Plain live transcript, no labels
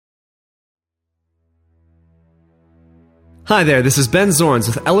Hi there, this is Ben Zorns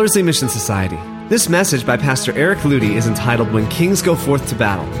with Ellerslie Mission Society. This message by Pastor Eric Ludy is entitled When Kings Go Forth to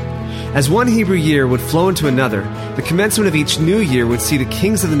Battle. As one Hebrew year would flow into another, the commencement of each new year would see the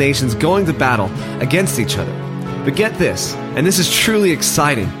kings of the nations going to battle against each other. But get this, and this is truly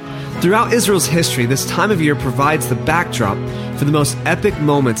exciting. Throughout Israel's history, this time of year provides the backdrop for the most epic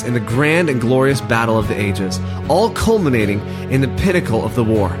moments in the grand and glorious battle of the ages, all culminating in the pinnacle of the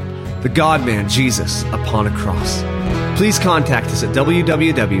war, the God-man, Jesus, upon a cross. Please contact us at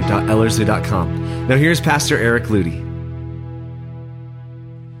www.ellerslie.com. Now here's Pastor Eric Ludy.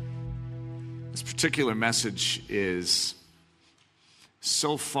 This particular message is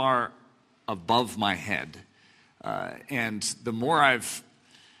so far above my head. And the more I've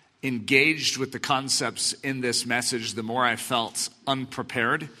engaged with the concepts in this message, the more I felt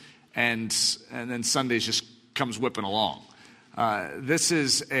unprepared. And then Sundays just comes whipping along.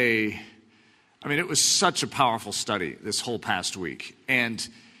 It was such a powerful study this whole past week. And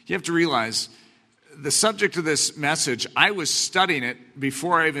you have to realize the subject of this message, I was studying it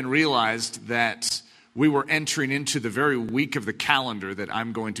before I even realized that we were entering into the very week of the calendar that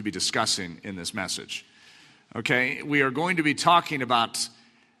I'm going to be discussing in this message. Okay, we are going to be talking about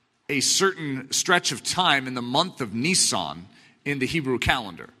a certain stretch of time in the month of Nisan in the Hebrew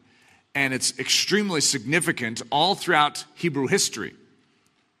calendar. And it's extremely significant all throughout Hebrew history.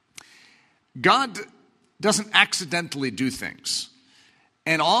 God doesn't accidentally do things.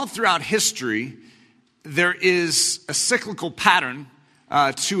 And all throughout history, there is a cyclical pattern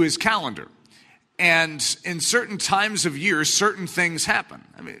to his calendar. And in certain times of year, certain things happen.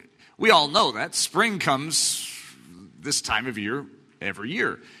 I mean, we all know that. Spring comes this time of year every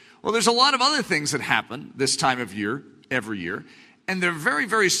year. Well, there's a lot of other things that happen this time of year every year. And they're very,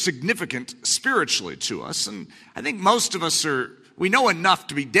 very significant spiritually to us. And I think most of us we know enough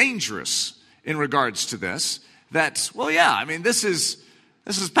to be dangerous in regards to this, that, this is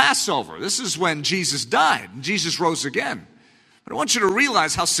Passover. This is when Jesus died and Jesus rose again. But I want you to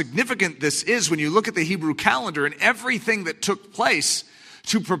realize how significant this is when you look at the Hebrew calendar and everything that took place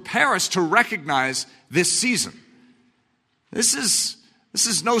to prepare us to recognize this season. This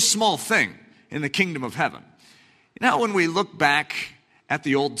is no small thing in the kingdom of heaven. Now, when we look back at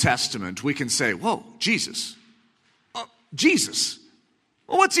the Old Testament, we can say, whoa, Jesus. Oh, Jesus.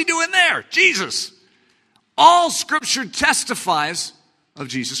 Well, what's he doing there? Jesus. All Scripture testifies of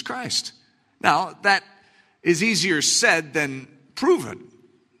Jesus Christ. Now, that is easier said than proven.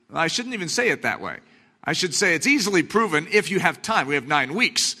 I shouldn't even say it that way. I should say it's easily proven if you have time. We have 9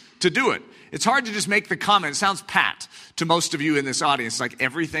 weeks to do it. It's hard to just make the comment. It sounds pat to most of you in this audience, like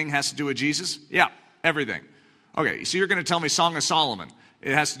everything has to do with Jesus. Yeah, everything. Okay, so you're going to tell me Song of Solomon,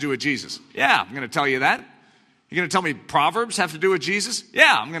 it has to do with Jesus. Yeah, I'm going to tell you that. You're going to tell me Proverbs have to do with Jesus?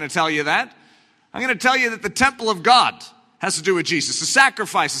 Yeah, I'm going to tell you that. I'm going to tell you that the temple of God has to do with Jesus. The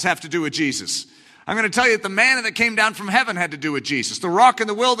sacrifices have to do with Jesus. I'm going to tell you that the manna that came down from heaven had to do with Jesus. The rock in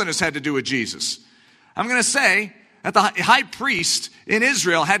the wilderness had to do with Jesus. I'm going to say that the high priest in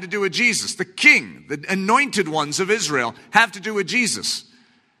Israel had to do with Jesus. The king, the anointed ones of Israel have to do with Jesus.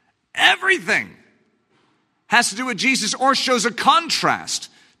 Everything has to do with Jesus or shows a contrast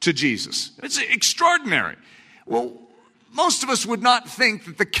to Jesus. It's extraordinary. Well, most of us would not think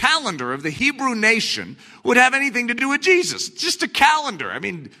that the calendar of the Hebrew nation would have anything to do with Jesus. It's just a calendar. I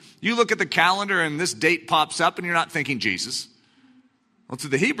mean, you look at the calendar and this date pops up and you're not thinking Jesus. Well, to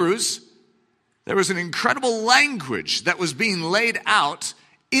the Hebrews, there was an incredible language that was being laid out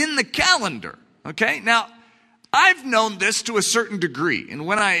in the calendar. Okay? Now, I've known this to a certain degree. And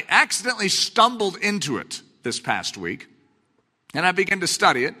when I accidentally stumbled into it this past week, and I began to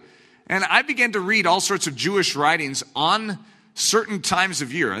study it, and I began to read all sorts of Jewish writings on certain times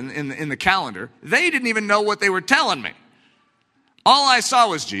of year in the calendar. They didn't even know what they were telling me. All I saw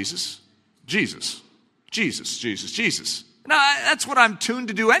was Jesus, Jesus, Jesus, Jesus, Jesus. Now, that's what I'm tuned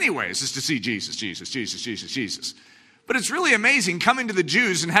to do anyways, is to see Jesus, Jesus, Jesus, Jesus, Jesus. But it's really amazing coming to the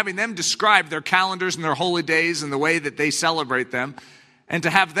Jews and having them describe their calendars and their holy days and the way that they celebrate them, and to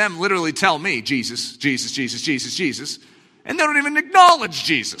have them literally tell me, Jesus, Jesus, Jesus, Jesus, Jesus, and they don't even acknowledge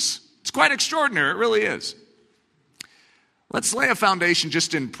Jesus. It's quite extraordinary. It really is. Let's lay a foundation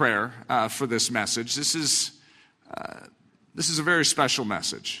just in prayer for this message. This is a very special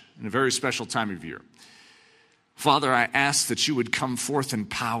message and a very special time of year. Father, I ask that you would come forth in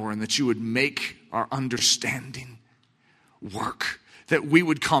power and that you would make our understanding work, that we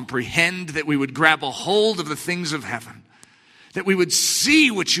would comprehend, that we would grab a hold of the things of heaven, that we would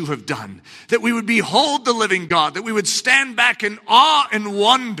see what you have done, that we would behold the living God, that we would stand back in awe and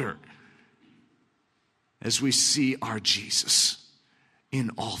wonder as we see our Jesus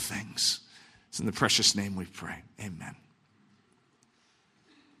in all things. It's in the precious name we pray. Amen.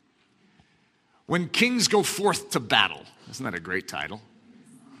 when kings go forth to battle. Isn't that a great title?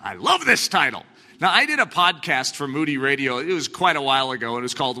 I love this title. Now, I did a podcast for Moody Radio. It was quite a while ago. It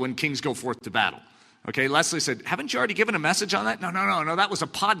was called When Kings Go Forth to Battle. Okay, Leslie said, haven't you already given a message on that? No, that was a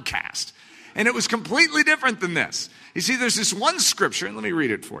podcast. And it was completely different than this. You see, there's this one scripture, and let me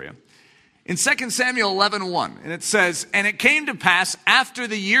read it for you. In 2 Samuel 11:1, and it says, "And it came to pass after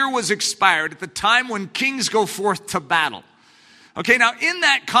the year was expired, at the time when kings go forth to battle." Okay, now in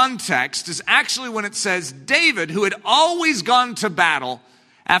that context is actually when it says David, who had always gone to battle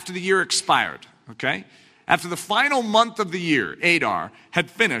after the year expired, okay? After the final month of the year, Adar,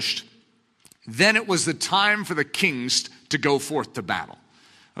 had finished, then it was the time for the kings to go forth to battle.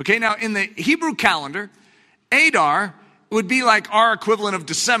 Okay, now in the Hebrew calendar, Adar would be like our equivalent of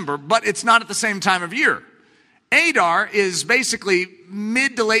December, but it's not at the same time of year. Adar is basically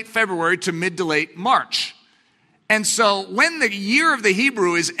mid to late February to mid to late March. And so when the year of the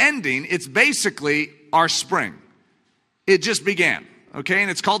Hebrew is ending, it's basically our spring. It just began, okay? And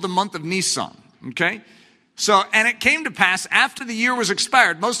it's called the month of Nisan, okay? So, and it came to pass after the year was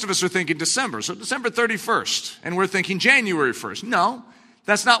expired. Most of us are thinking December. So December 31st, and we're thinking January 1st. No,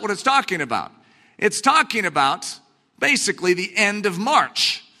 that's not what it's talking about. It's talking about basically the end of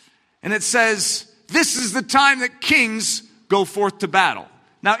March. And it says, this is the time that kings go forth to battle.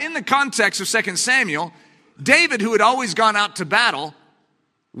 Now, in the context of 2 Samuel, David, who had always gone out to battle,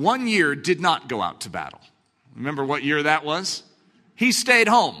 one year did not go out to battle. Remember what year that was? He stayed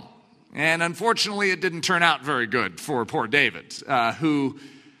home. And unfortunately, it didn't turn out very good for poor David, who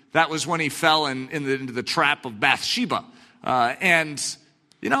that was when he fell into the trap of Bathsheba.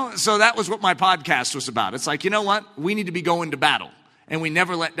 So that was what my podcast was about. It's like, you know what? We need to be going to battle, and we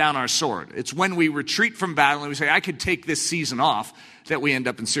never let down our sword. It's when we retreat from battle and we say, I could take this season off, that we end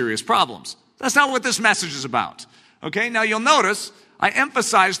up in serious problems. That's not what this message is about. Okay, now you'll notice I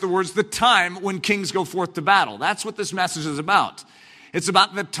emphasize the words, the time when kings go forth to battle. That's what this message is about. It's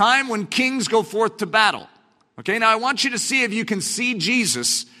about the time when kings go forth to battle. Okay, now I want you to see if you can see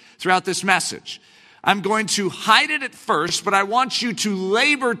Jesus throughout this message. I'm going to hide it at first, but I want you to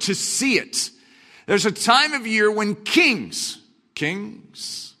labor to see it. There's a time of year when kings,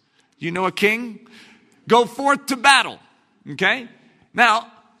 you know a king? Go forth to battle. Okay?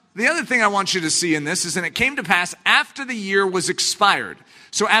 Now, the other thing I want you to see in this is, and it came to pass after the year was expired.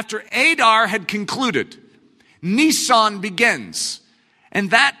 So after Adar had concluded, Nisan begins.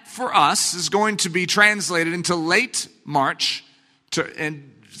 And that for us is going to be translated into late March.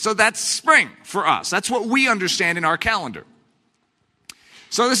 So that's spring for us. That's what we understand in our calendar.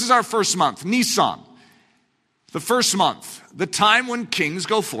 So this is our first month, Nisan. The first month, the time when kings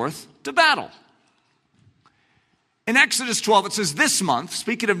go forth to battle. In Exodus 12, it says, this month,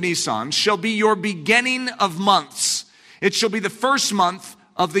 speaking of Nisan, shall be your beginning of months. It shall be the first month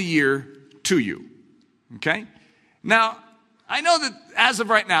of the year to you. Okay? Now, I know that as of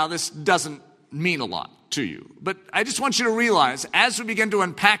right now, this doesn't mean a lot to you. But I just want you to realize, as we begin to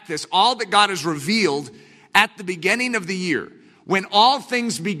unpack this, all that God has revealed at the beginning of the year, when all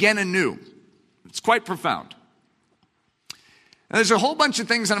things begin anew, it's quite profound. Now, there's a whole bunch of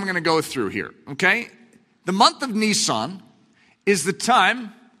things that I'm going to go through here, okay? The month of Nisan is the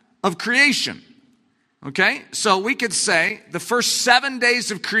time of creation, okay? So we could say the first 7 days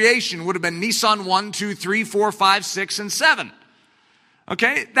of creation would have been Nisan 1, 2, 3, 4, 5, 6, and 7.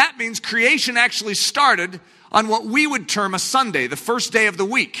 Okay, that means creation actually started on what we would term a Sunday, the first day of the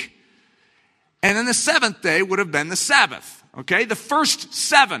week. And then the seventh day would have been the Sabbath. Okay, the first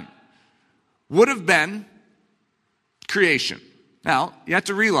 7 would have been creation. Now, you have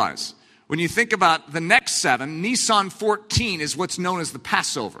to realize, when you think about the next 7, Nisan 14 is what's known as the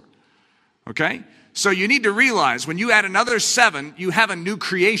Passover. Okay, so you need to realize when you add another 7, you have a new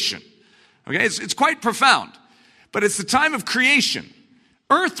creation. Okay, it's quite profound. But it's the time of creation.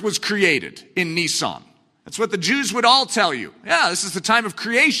 Earth was created in Nisan. That's what the Jews would all tell you. Yeah, this is the time of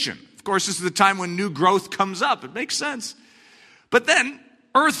creation. Of course, this is the time when new growth comes up. It makes sense. But then,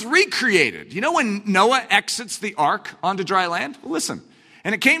 earth recreated. You know when Noah exits the ark onto dry land? Well, listen.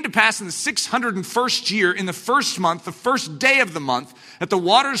 And it came to pass in the 601st year, in the first month, the first day of the month, that the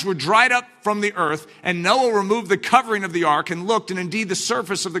waters were dried up from the earth, and Noah removed the covering of the ark and looked, and indeed the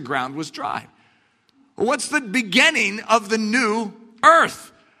surface of the ground was dry. Well, what's the beginning of the new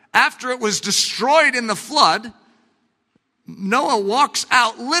earth? After it was destroyed in the flood, Noah walks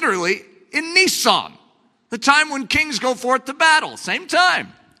out literally in Nisan, the time when kings go forth to battle. Same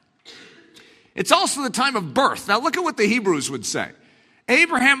time. It's also the time of birth. Now look at what the Hebrews would say.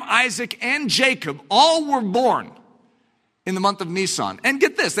 Abraham, Isaac, and Jacob all were born in the month of Nisan. And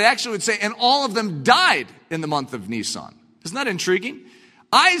get this, they actually would say, and all of them died in the month of Nisan. Isn't that intriguing?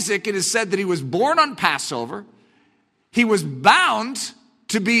 Isaac, it is said that he was born on Passover. He was bound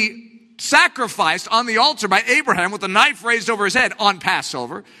to be sacrificed on the altar by Abraham with a knife raised over his head on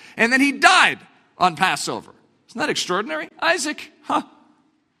Passover. And then he died on Passover. Isn't that extraordinary? Isaac, huh?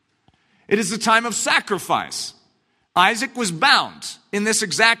 It is the time of sacrifice. Isaac was bound in this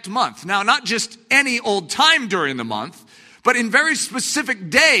exact month. Now, not just any old time during the month, but in very specific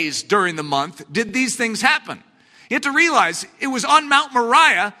days during the month did these things happen. You have to realize it was on Mount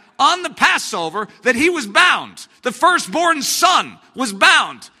Moriah on the Passover that he was bound. The firstborn son was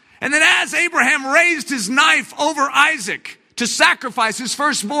bound. And then as Abraham raised his knife over Isaac to sacrifice his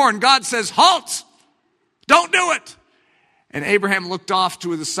firstborn, God says, halt, don't do it. And Abraham looked off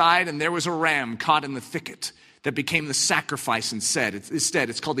to the side, and there was a ram caught in the thicket that became the sacrifice instead.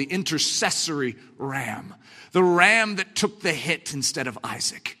 It's called the intercessory ram. The ram that took the hit instead of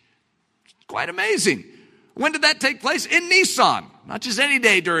Isaac. Quite amazing. When did that take place? In Nisan. Not just any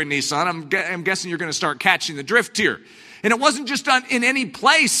day during Nisan. I'm guessing you're going to start catching the drift here. And it wasn't just in any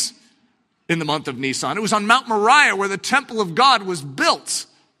place in the month of Nisan. It was on Mount Moriah where the temple of God was built.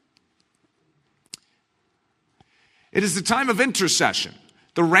 It is the time of intercession.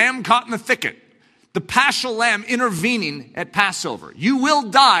 The ram caught in the thicket. The paschal lamb intervening at Passover. You will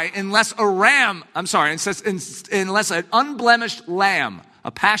die unless unless an unblemished lamb,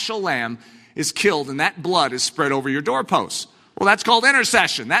 a paschal lamb, is killed and that blood is spread over your doorposts. Well, that's called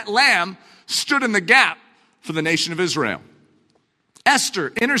intercession. That lamb stood in the gap for the nation of Israel.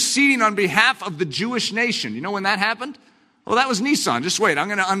 Esther interceding on behalf of the Jewish nation. You know when that happened? Well, that was Nisan. Just wait. I'm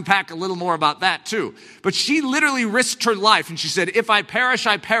going to unpack a little more about that too. But she literally risked her life and she said, if I perish,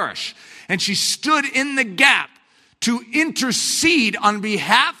 I perish. And she stood in the gap to intercede on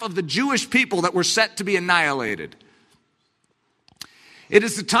behalf of the Jewish people that were set to be annihilated. It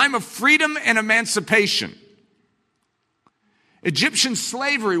is the time of freedom and emancipation. Egyptian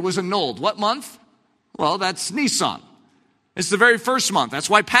slavery was annulled. What month? Well, that's Nisan. It's the very first month. That's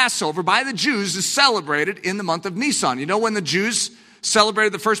why Passover by the Jews is celebrated in the month of Nisan. You know when the Jews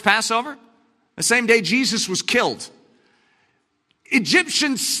celebrated the first Passover? The same day Jesus was killed.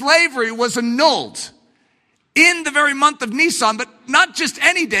 Egyptian slavery was annulled in the very month of Nisan, but not just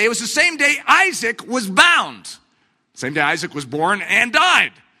any day. It was the same day Isaac was bound. Same day Isaac was born and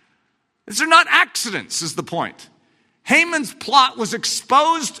died. These are not accidents, is the point. Haman's plot was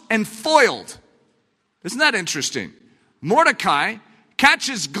exposed and foiled. Isn't that interesting? Mordecai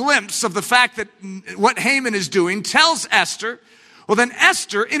catches glimpse of the fact that what Haman is doing, tells Esther. Well, then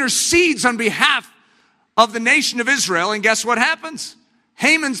Esther intercedes on behalf of the nation of Israel, and guess what happens?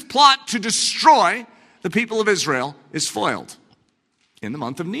 Haman's plot to destroy the people of Israel is foiled in the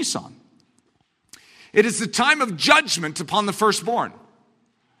month of Nisan. It is the time of judgment upon the firstborn.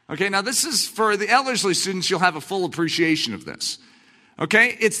 Okay, now this is for the elderly students, you'll have a full appreciation of this.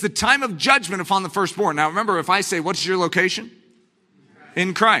 Okay, it's the time of judgment upon the firstborn. Now remember, if I say, what's your location?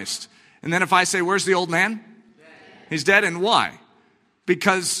 In Christ. And then if I say, where's the old man? He's dead, and why?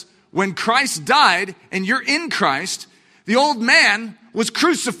 Because when Christ died and you're in Christ, the old man was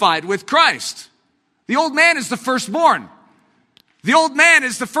crucified with Christ. The old man is the firstborn. The old man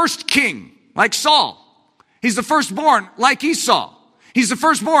is the first king, like Saul. He's the firstborn, like Esau. He's the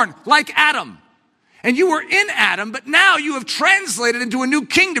firstborn, like Adam. And you were in Adam, but now you have translated into a new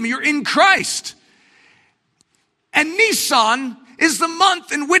kingdom. You're in Christ. And Nisan is the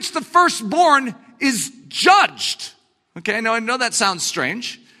month in which the firstborn is judged. Okay, now I know that sounds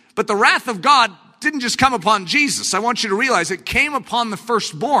strange, but the wrath of God didn't just come upon Jesus. I want you to realize it came upon the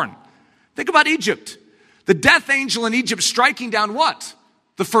firstborn. Think about Egypt. The death angel in Egypt striking down what?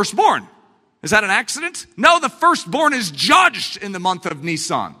 The firstborn. Is that an accident? No, the firstborn is judged in the month of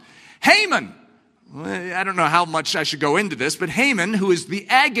Nisan. Haman, I don't know how much I should go into this, but Haman, who is the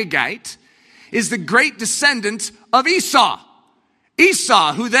Agagite, is the great descendant of Esau.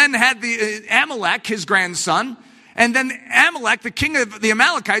 Esau, who then had the Amalek, his grandson, and then Amalek, the king of the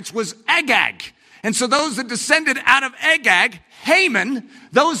Amalekites, was Agag. And so those that descended out of Agag, Haman,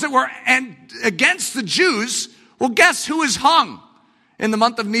 those that were against the Jews, well, guess who is hung in the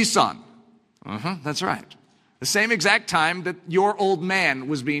month of Nisan? That's right. The same exact time that your old man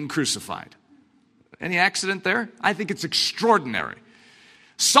was being crucified. Any accident there? I think it's extraordinary.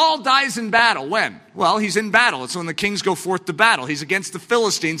 Saul dies in battle. When? Well, he's in battle. It's when the kings go forth to battle. He's against the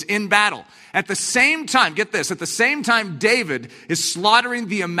Philistines in battle. At the same time, get this, at the same time David is slaughtering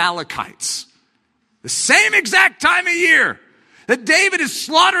the Amalekites. The same exact time of year that David is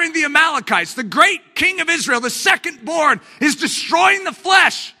slaughtering the Amalekites, the great king of Israel, the second born, is destroying the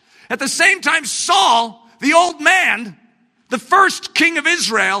flesh. At the same time, Saul, the old man, the first king of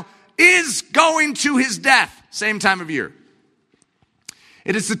Israel, is going to his death. Same time of year.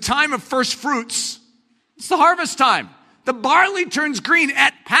 It is the time of first fruits. It's the harvest time. The barley turns green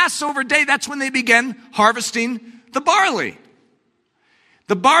at Passover day. That's when they begin harvesting the barley.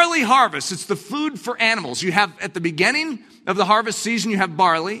 The barley harvest, it's the food for animals. You have, at the beginning of the harvest season, you have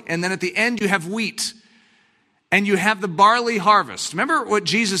barley, and then at the end you have wheat. And you have the barley harvest. Remember what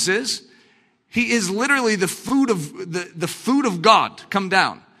Jesus is? He is literally the food of God come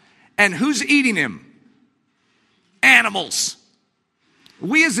down. And who's eating him? Animals.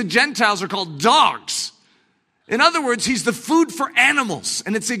 We as the Gentiles are called dogs. In other words, he's the food for animals.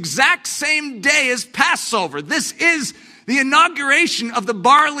 And it's the exact same day as Passover. This is the inauguration of the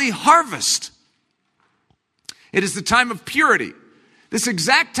barley harvest. It is the time of purity. This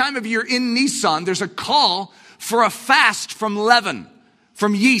exact time of year in Nisan, there's a call for a fast from leaven,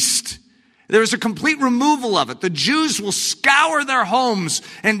 from yeast. There is a complete removal of it. The Jews will scour their homes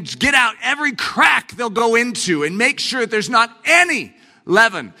and get out every crack they'll go into and make sure that there's not any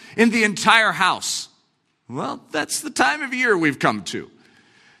leaven in the entire house. Well, that's the time of year we've come to.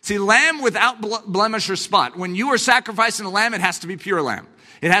 See, lamb without blemish or spot. When you are sacrificing a lamb, it has to be pure lamb.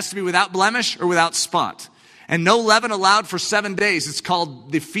 It has to be without blemish or without spot. And no leaven allowed for 7 days. It's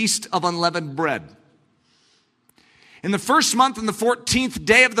called the Feast of Unleavened Bread. In the first month, on the 14th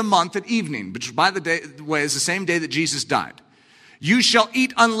day of the month at evening, which by the way is the same day that Jesus died, you shall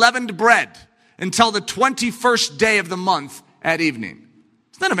eat unleavened bread until the 21st day of the month at evening.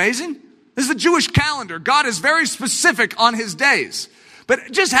 Isn't that amazing? This is the Jewish calendar. God is very specific on his days. But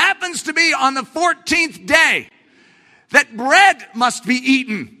it just happens to be on the 14th day that bread must be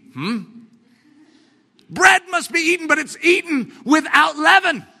eaten. Bread must be eaten, but it's eaten without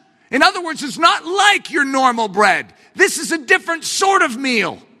leaven. In other words, it's not like your normal bread. This is a different sort of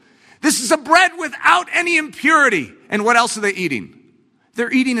meal. This is a bread without any impurity. And what else are they eating?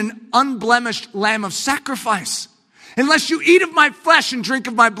 They're eating an unblemished lamb of sacrifice. Unless you eat of my flesh and drink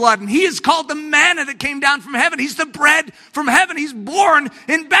of my blood. And he is called the manna that came down from heaven. He's the bread from heaven. He's born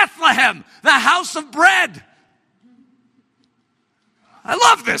in Bethlehem, the house of bread. I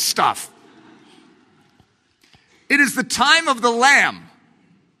love this stuff. It is the time of the lamb.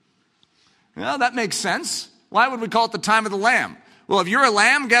 Well, that makes sense. Why would we call it the time of the lamb? Well, if you're a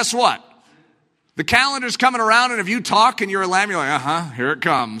lamb, guess what? The calendar's coming around, and if you talk and you're a lamb, you're like, here it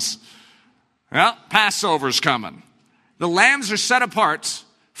comes. Well, Passover's coming. The lambs are set apart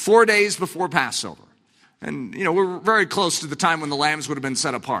 4 days before Passover. And, we're very close to the time when the lambs would have been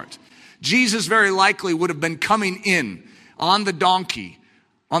set apart. Jesus very likely would have been coming in on the donkey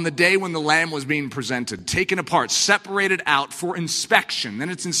on the day when the lamb was being presented, taken apart, separated out for inspection. Then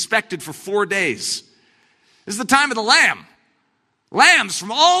it's inspected for 4 days. This is the time of the lamb. Lambs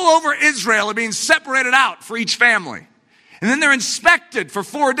from all over Israel are being separated out for each family. And then they're inspected for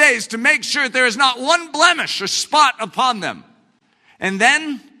 4 days to make sure there is not one blemish or spot upon them. And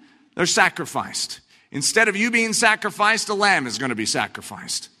then they're sacrificed. Instead of you being sacrificed, a lamb is going to be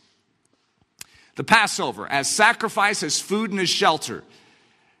sacrificed. The Passover, as sacrifice, as food, and as shelter.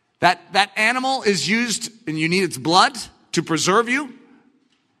 That animal is used, and you need its blood to preserve you.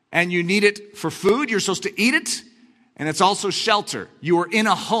 And you need it for food. You're supposed to eat it. And it's also shelter. You are in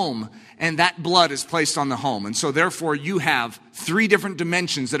a home, and that blood is placed on the home. And so therefore you have 3 different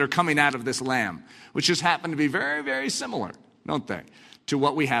dimensions that are coming out of this lamb, which just happen to be very, very similar, don't they, to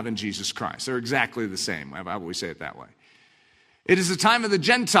what we have in Jesus Christ. They're exactly the same. How would we say it that way? It is the time of the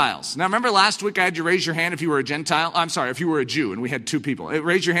Gentiles. Now, remember last week I had you raise your hand if you were a Gentile? I'm sorry, if you were a Jew, and we had 2 people.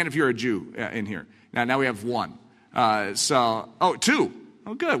 Raise your hand if you're a Jew in here. Now we have 1. 2.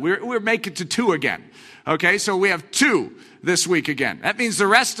 Oh, good. We're making it to 2 again. Okay, so we have 2 this week again. That means the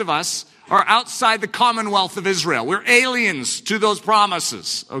rest of us are outside the commonwealth of Israel. We're aliens to those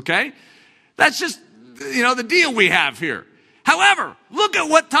promises, okay? That's just, the deal we have here. However, look at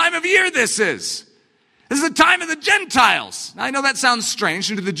what time of year this is. This is the time of the Gentiles. Now, I know that sounds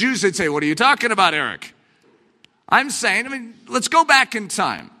strange. And to the Jews, they'd say, what are you talking about, Eric? I'm saying, let's go back in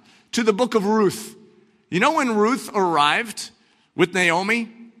time to the book of Ruth. You know when Ruth arrived with Naomi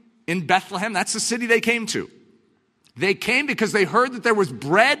in Bethlehem? That's the city they came to. They came because they heard that there was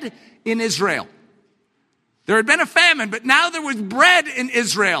bread in Israel. There had been a famine, but now there was bread in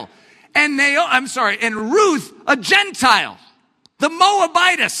Israel. And Ruth, a Gentile, the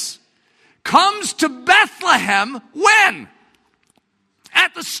Moabitess, comes to Bethlehem when?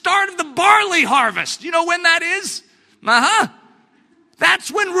 At the start of the barley harvest. You know when that is? That's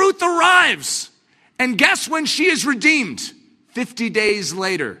when Ruth arrives. And guess when she is redeemed? 50 days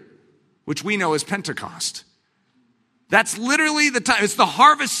later, which we know as Pentecost. That's literally the time. It's the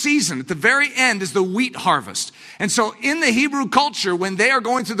harvest season. At the very end is the wheat harvest. And so in the Hebrew culture, when they are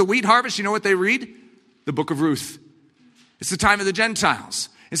going through the wheat harvest, you know what they read? The book of Ruth. It's the time of the Gentiles.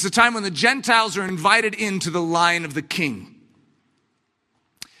 It's the time when the Gentiles are invited into the line of the king.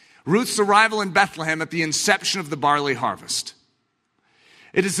 Ruth's arrival in Bethlehem at the inception of the barley harvest.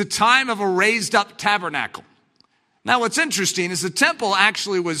 It is the time of a raised up tabernacle. Now what's interesting is the temple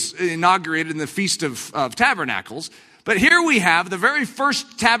actually was inaugurated in the Feast of Tabernacles, but here we have the very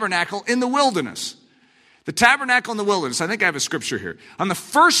first tabernacle in the wilderness. The tabernacle in the wilderness. I think I have a scripture here. On the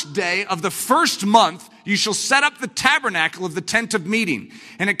first day of the first month, you shall set up the tabernacle of the tent of meeting.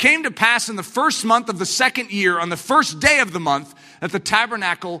 And it came to pass in the first month of the second year, on the first day of the month, that the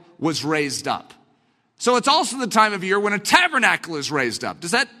tabernacle was raised up. So it's also the time of year when a tabernacle is raised up.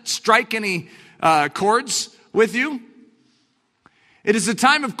 Does that strike any chords with you? It is the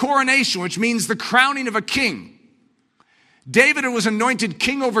time of coronation, which means the crowning of a king. David was anointed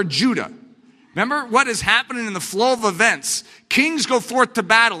king over Judah. Remember what is happening in the flow of events? Kings go forth to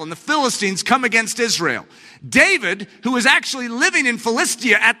battle and the Philistines come against Israel. David, who was actually living in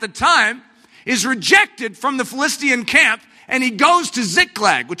Philistia at the time, is rejected from the Philistine camp and he goes to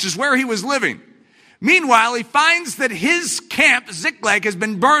Ziklag, which is where he was living. Meanwhile, he finds that his camp, Ziklag, has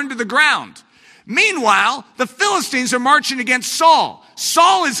been burned to the ground. Meanwhile, the Philistines are marching against Saul.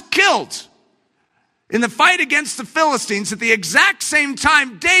 Saul is killed in the fight against the Philistines. At the exact same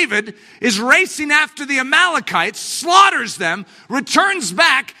time, David is racing after the Amalekites, slaughters them, returns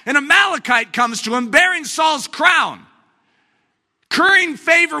back, an Amalekite comes to him bearing Saul's crown. Currying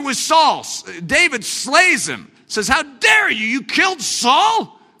favor with Saul, David slays him, says, "How dare you? You killed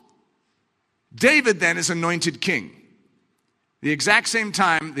Saul?" David then is anointed king. The exact same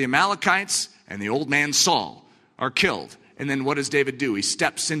time, the Amalekites and the old man Saul are killed. And then what does David do? He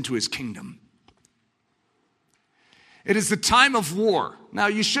steps into his kingdom. It is the time of war. Now,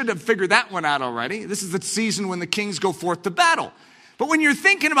 you should have figured that one out already. This is the season when the kings go forth to battle. But when you're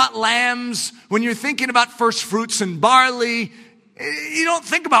thinking about lambs, when you're thinking about first fruits and barley, you don't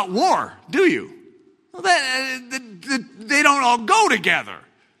think about war, do you? Well, they don't all go together.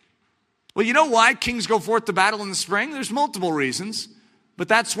 Well, you know why kings go forth to battle in the spring? There's multiple reasons. But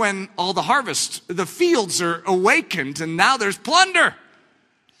that's when all the harvest, the fields are awakened, and now there's plunder.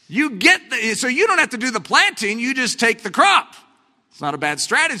 So you don't have to do the planting, you just take the crop. It's not a bad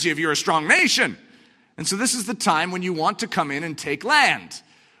strategy if you're a strong nation. And so this is the time when you want to come in and take land,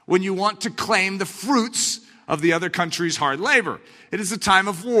 when you want to claim the fruits of the other country's hard labor. It is a time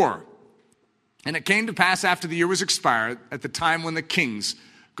of war. And it came to pass after the year was expired, at the time when the kings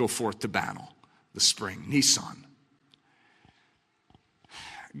go forth to battle, the spring, Nisan.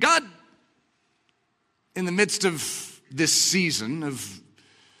 God, in the midst of this season of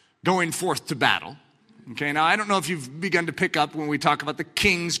going forth to battle. Okay, now I don't know if you've begun to pick up when we talk about the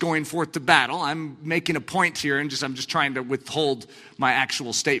kings going forth to battle. I'm making a point here and I'm just trying to withhold my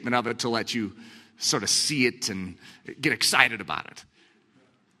actual statement of it to let you sort of see it and get excited about it.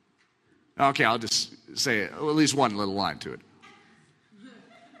 Okay, I'll just say at least one little line to it.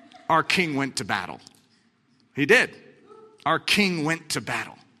 Our king went to battle. He did. Our king went to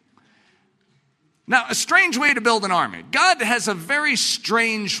battle. Now, a strange way to build an army. God has a very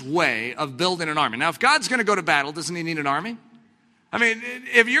strange way of building an army. Now, if God's going to go to battle, doesn't he need an army? I mean,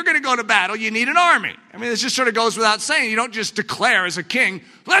 if you're going to go to battle, you need an army. I mean, this just sort of goes without saying. You don't just declare as a king,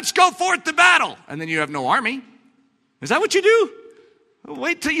 let's go forth to battle, and then you have no army. Is that what you do?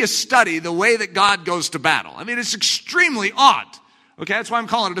 Wait till you study the way that God goes to battle. I mean, it's extremely odd. Okay, that's why I'm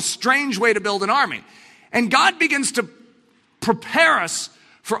calling it a strange way to build an army. And God begins to prepare us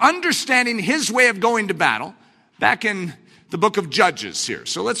for understanding his way of going to battle back in the book of Judges here.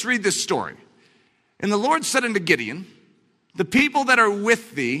 So let's read this story. And the Lord said unto Gideon, the people that are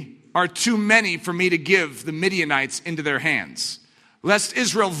with thee are too many for me to give the Midianites into their hands, lest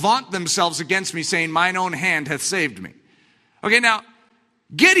Israel vaunt themselves against me, saying, mine own hand hath saved me. Okay, now,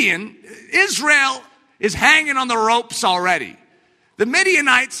 Gideon, Israel is hanging on the ropes already. The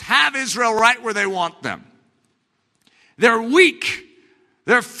Midianites have Israel right where they want them. They're weak.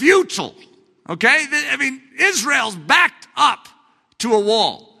 They're futile, okay? I mean, Israel's backed up to a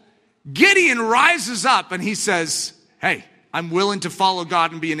wall. Gideon rises up and he says, hey, I'm willing to follow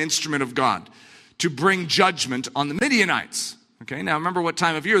God and be an instrument of God to bring judgment on the Midianites. Okay, now remember what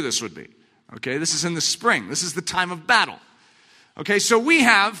time of year this would be. Okay, this is in the spring. This is the time of battle. Okay, so we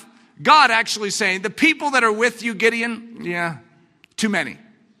have God actually saying, the people that are with you, Gideon, yeah, too many.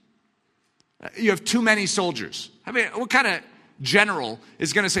 You have too many soldiers. I mean, what kind of general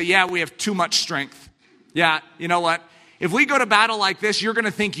is going to say, yeah, we have too much strength? Yeah, you know what? If we go to battle like this, you're going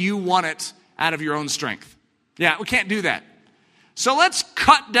to think you won it out of your own strength. Yeah, we can't do that. So let's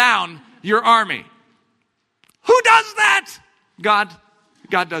cut down your army. Who does that? God.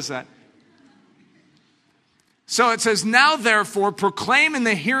 God does that. So it says, now therefore proclaim in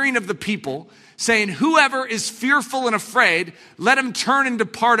the hearing of the people, saying, whoever is fearful and afraid, let him turn and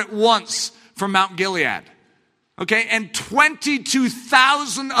depart at once from Mount Gilead. Okay, and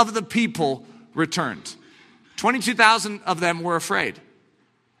 22,000 of the people returned. 22,000 of them were afraid.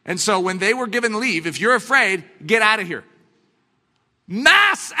 And so when they were given leave, if you're afraid, get out of here.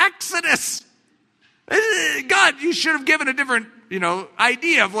 Mass exodus. God, you should have given a different,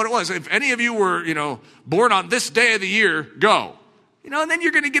 idea of what it was. If any of you were, born on this day of the year, go. And then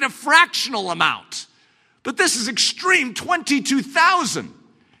you're going to get a fractional amount. But this is extreme, 22,000.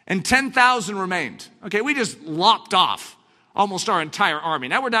 And 10,000 remained. Okay, we just lopped off almost our entire army.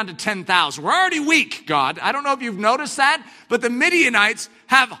 Now we're down to 10,000. We're already weak, God. I don't know if you've noticed that, but the Midianites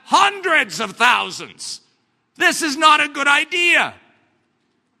have hundreds of thousands. This is not a good idea.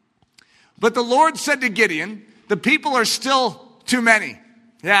 But the Lord said to Gideon, the people are still too many.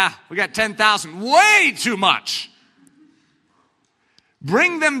 Yeah, we got 10,000. Way too much.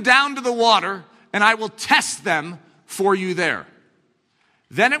 Bring them down to the water, and I will test them for you there.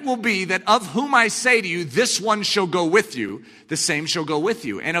 Then it will be that of whom I say to you, this one shall go with you, the same shall go with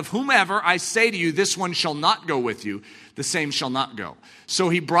you. And of whomever I say to you, this one shall not go with you, the same shall not go. So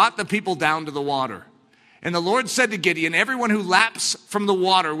he brought the people down to the water. And the Lord said to Gideon, everyone who laps from the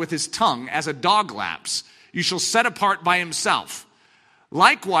water with his tongue, as a dog laps, you shall set apart by himself.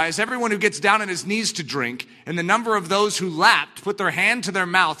 Likewise, everyone who gets down on his knees to drink, and the number of those who lapped, put their hand to their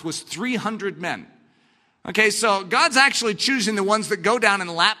mouth, was 300 men. Okay, so God's actually choosing the ones that go down and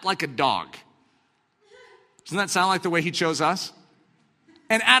lap like a dog. Doesn't that sound like the way he chose us?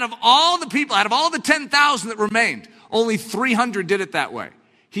 And out of all the people, out of all the 10,000 that remained, only 300 did it that way.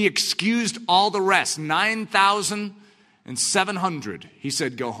 He excused all the rest, 9,700. He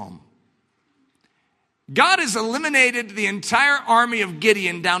said, go home. God has eliminated the entire army of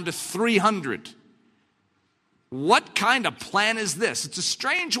Gideon down to 300. What kind of plan is this? It's a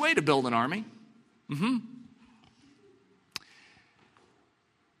strange way to build an army.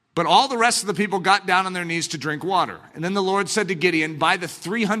 But all the rest of the people got down on their knees to drink water. And then the Lord said to Gideon, by the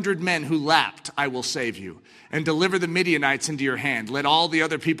 300 men who lapped, I will save you, and deliver the Midianites into your hand. Let all the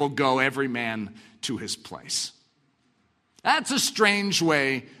other people go, every man to his place. That's a strange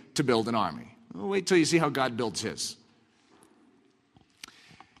way to build an army. Well, wait till you see how God builds his.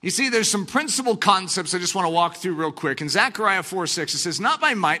 You see, there's some principal concepts I just want to walk through real quick. In Zechariah 4:6, it says, not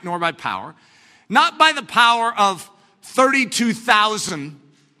by might nor by power, not by the power of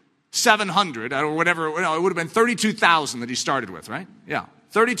 32,700 or whatever. No, it would have been 32,000 that he started with, right? Yeah,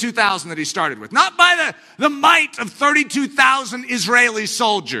 32,000 that he started with. Not by the might of 32,000 Israeli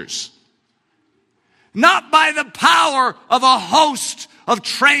soldiers. Not by the power of a host of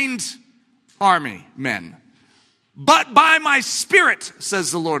trained army men. But by my spirit,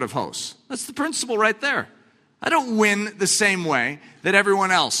 says the Lord of hosts. That's the principle right there. I don't win the same way that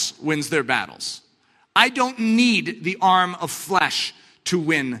everyone else wins their battles. I don't need the arm of flesh to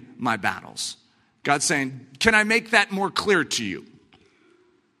win my battles. God's saying, can I make that more clear to you?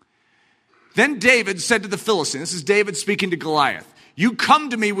 Then David said to the Philistine, this is David speaking to Goliath, you come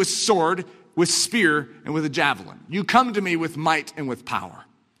to me with sword, with spear, and with a javelin. You come to me with might and with power.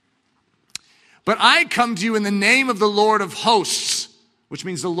 But I come to you in the name of the Lord of hosts, which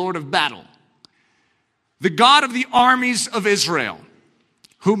means the Lord of battle, the God of the armies of Israel,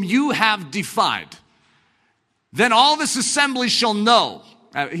 whom you have defied. Then all this assembly shall know.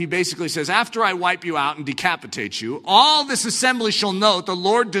 He basically says, after I wipe you out and decapitate you, all this assembly shall know that the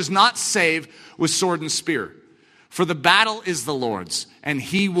Lord does not save with sword and spear. For the battle is the Lord's, and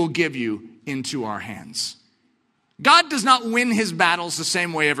he will give you into our hands. God does not win his battles the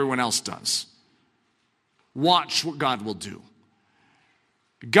same way everyone else does. Watch what God will do.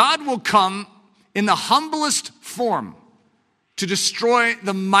 God will come in the humblest form to destroy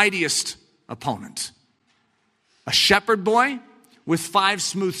the mightiest opponent. A shepherd boy with 5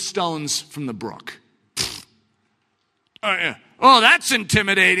 smooth stones from the brook. Oh, that's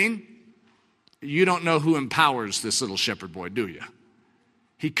intimidating. You don't know who empowers this little shepherd boy, do you?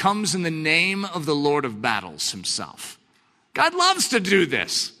 He comes in the name of the Lord of battles himself. God loves to do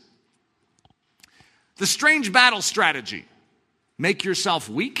this. The strange battle strategy. Make yourself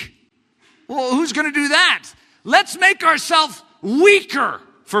weak? Well, who's going to do that? Let's make ourselves weaker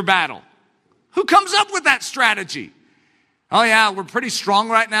for battle. Who comes up with that strategy? Oh yeah, we're pretty strong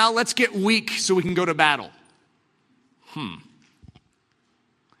right now. Let's get weak so we can go to battle.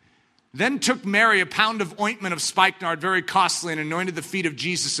 Then took Mary a pound of ointment of spikenard, very costly, and anointed the feet of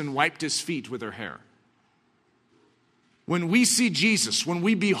Jesus and wiped his feet with her hair. When we see Jesus, when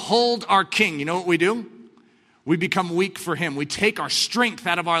we behold our King, you know what we do? We become weak for him. We take our strength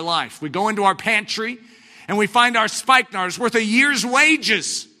out of our life. We go into our pantry and we find our spikenard is worth a year's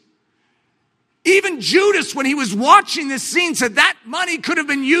wages. Even Judas, when he was watching this scene, said that money could have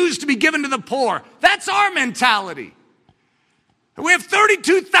been used to be given to the poor. That's our mentality. We have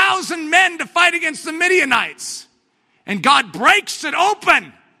 32,000 men to fight against the Midianites. And God breaks it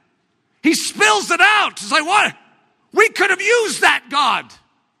open. He spills it out. It's like, what? We could have used that, God.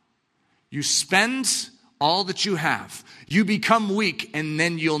 You spend all that you have. You become weak, and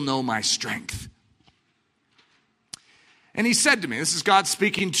then you'll know my strength. And he said to me, this is God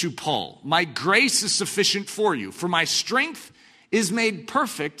speaking to Paul, my grace is sufficient for you, for my strength is made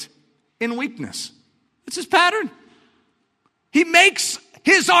perfect in weakness. It's his pattern. He makes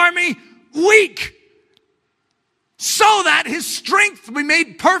his army weak so that his strength will be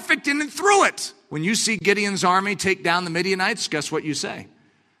made perfect in and through it. When you see Gideon's army take down the Midianites, guess what you say?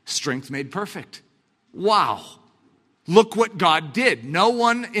 Strength made perfect. Wow. Look what God did. No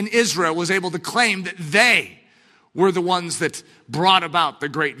one in Israel was able to claim that they were the ones that brought about the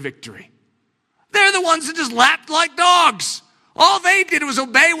great victory. They're the ones that just lapped like dogs. All they did was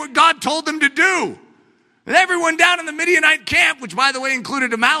obey what God told them to do. And everyone down in the Midianite camp, which by the way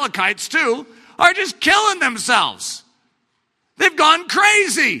included Amalekites too, are just killing themselves. They've gone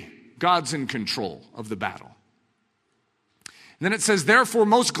crazy. God's in control of the battle. And then it says, therefore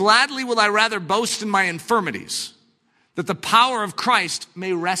most gladly will I rather boast in my infirmities, that the power of Christ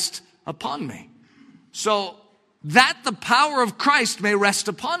may rest upon me. So that the power of Christ may rest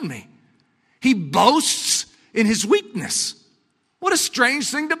upon me. He boasts in his weakness. What a strange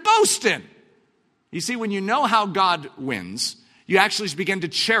thing to boast in. You see, when you know how God wins, you actually begin to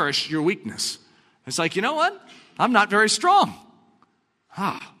cherish your weakness. It's like, you know what? I'm not very strong.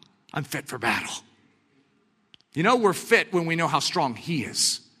 I'm fit for battle. You know, we're fit when we know how strong he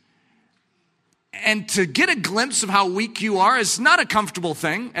is. And to get a glimpse of how weak you are is not a comfortable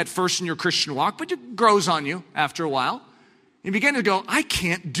thing at first in your Christian walk, but it grows on you after a while. You begin to go, I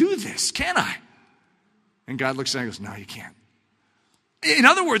can't do this, can I? And God looks at you and goes, no, you can't. In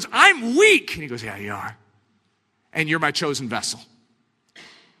other words, I'm weak. And he goes, yeah, you are. And you're my chosen vessel.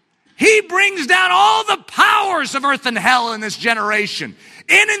 He brings down all the powers of earth and hell in this generation,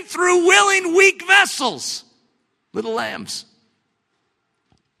 in and through willing, weak vessels, little lambs.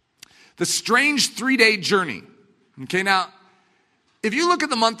 The strange 3-day journey. Okay, now, if you look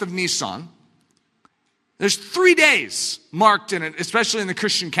at the month of Nisan, there's 3 days marked in it, especially in the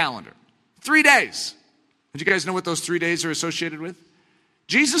Christian calendar. 3 days. Did you guys know what those 3 days are associated with?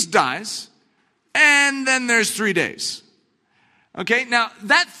 Jesus dies, and then there's 3 days. Okay, now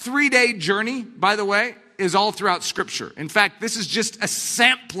that 3-day journey, by the way, is all throughout Scripture. In fact, this is just a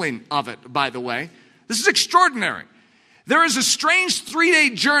sampling of it, by the way. This is extraordinary. There is a strange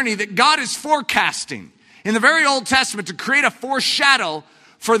 3-day journey that God is forecasting in the very Old Testament to create a foreshadow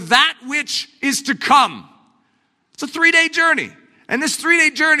for that which is to come. It's a 3-day journey. And this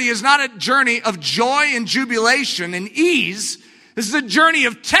 3-day journey is not a journey of joy and jubilation and ease. This is a journey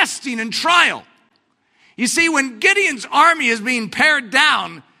of testing and trial. You see, when Gideon's army is being pared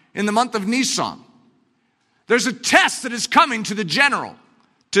down in the month of Nisan, there's a test that is coming to the general,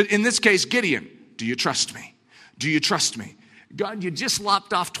 in this case, Gideon. Do you trust me? Do you trust me? God, you just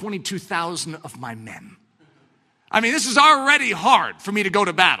lopped off 22,000 of my men. I mean, this is already hard for me to go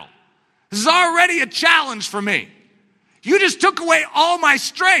to battle. This is already a challenge for me. You just took away all my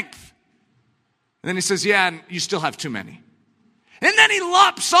strength. And then he says, yeah, and you still have too many. And then he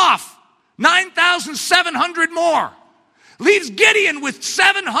lops off 9,700 more. Leaves Gideon with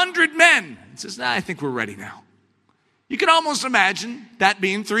 700 men. And says, I think we're ready now. You can almost imagine that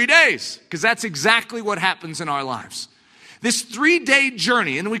being 3 days, because that's exactly what happens in our lives. This 3-day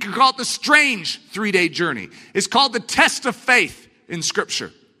journey, and we could call it the strange 3-day journey, is called the test of faith in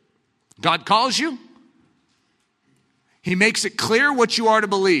Scripture. God calls you. He makes it clear what you are to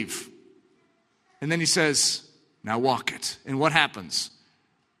believe. And then he says, now walk it. And what happens?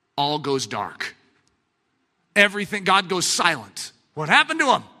 All goes dark. Everything, God goes silent. What happened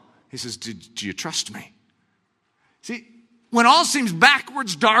to him? He says, do you trust me? See, when all seems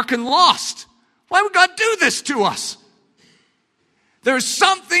backwards, dark, and lost, why would God do this to us? There's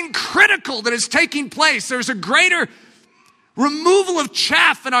something critical that is taking place. There's a greater removal of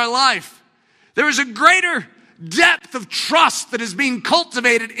chaff in our life. There is a greater depth of trust that is being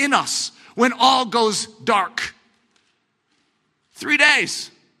cultivated in us when all goes dark. 3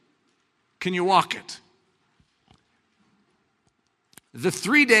 days. Can you walk it? The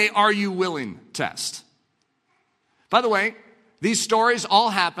 3-day are you willing test. By the way, these stories all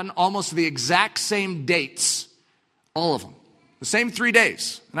happen almost the exact same dates. All of them. The same 3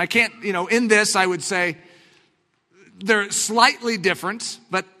 days. And I can't, in this I would say they're slightly different,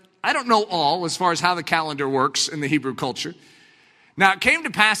 but I don't know all as far as how the calendar works in the Hebrew culture. Now, it came to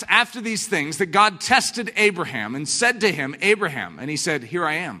pass after these things that God tested Abraham and said to him, Abraham, and he said, here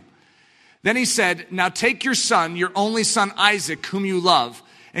I am. Then he said, now take your son, your only son Isaac, whom you love,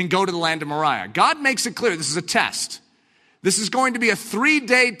 and go to the land of Moriah. God makes it clear this is a test. This is going to be a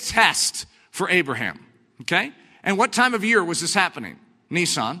 3-day test for Abraham, okay? And what time of year was this happening?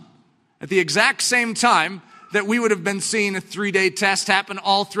 Nisan. At the exact same time that we would have been seeing a 3-day test happen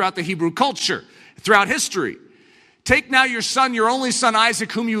all throughout the Hebrew culture, throughout history. Take now your son, your only son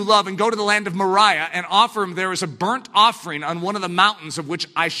Isaac, whom you love, and go to the land of Moriah and offer him there as a burnt offering on one of the mountains of which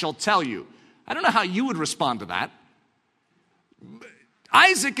I shall tell you. I don't know how you would respond to that.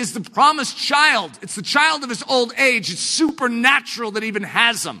 Isaac is the promised child. It's the child of his old age. It's supernatural that even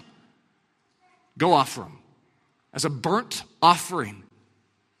has him. Go offer him as a burnt offering.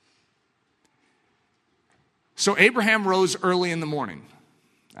 So Abraham rose early in the morning.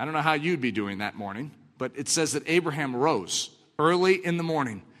 I don't know how you'd be doing that morning, but it says that Abraham rose early in the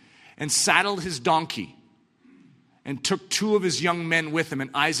morning and saddled his donkey and took 2 of his young men with him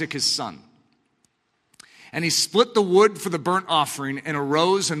and Isaac his son. And he split the wood for the burnt offering and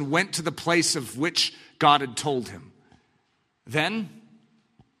arose and went to the place of which God had told him. Then,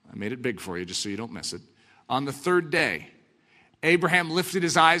 I made it big for you just so you don't miss it. On the 3rd day, Abraham lifted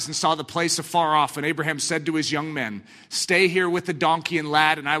his eyes and saw the place afar off. And Abraham said to his young men, stay here with the donkey and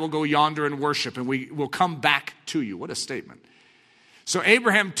lad, and I will go yonder and worship, and we will come back to you. What a statement. So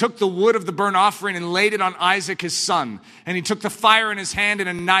Abraham took the wood of the burnt offering and laid it on Isaac his son. And he took the fire in his hand and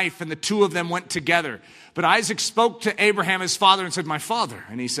a knife, and the 2 of them went together. But Isaac spoke to Abraham his father and said, my father.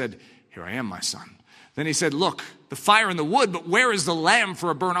 And he said, here I am, my son. Then he said, look, the fire and the wood, but where is the lamb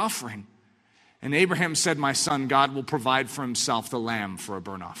for a burnt offering? And Abraham said, my son, God will provide for himself the lamb for a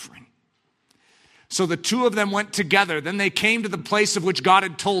burnt offering. So the 2 of them went together. Then they came to the place of which God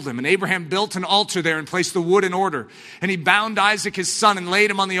had told him. And Abraham built an altar there and placed the wood in order. And he bound Isaac his son and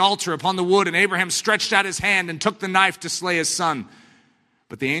laid him on the altar upon the wood. And Abraham stretched out his hand and took the knife to slay his son.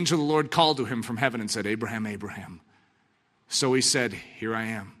 But the angel of the Lord called to him from heaven and said, Abraham, Abraham. So he said, here I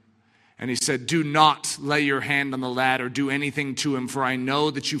am. And he said, do not lay your hand on the lad or do anything to him, for I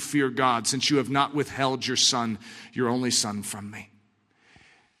know that you fear God, since you have not withheld your son, your only son, from me.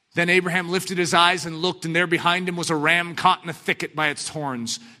 Then Abraham lifted his eyes and looked, and there behind him was a ram caught in a thicket by its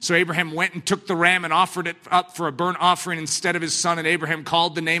horns. So Abraham went and took the ram and offered it up for a burnt offering instead of his son. And Abraham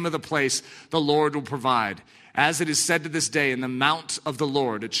called the name of the place, the Lord will provide. As it is said to this day, in the mount of the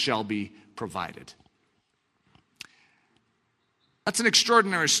Lord it shall be provided. That's an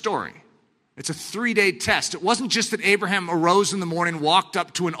extraordinary story. It's a 3-day test. It wasn't just that Abraham arose in the morning, walked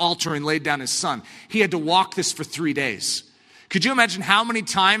up to an altar and laid down his son. He had to walk this for 3 days. Could you imagine how many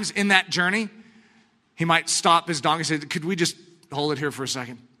times in that journey he might stop his donkey and say, could we just hold it here for a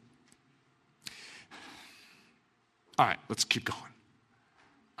second? All right, let's keep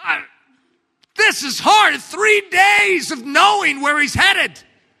going. This is hard. 3 days of knowing where he's headed.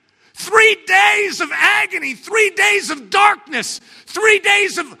 3 days of agony. 3 days of darkness. 3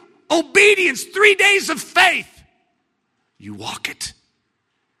 days of obedience. 3 days of faith. You walk it.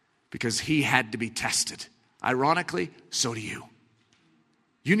 Because he had to be tested. Ironically, so do you.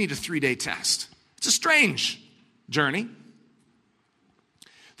 You need a 3-day test. It's a strange journey.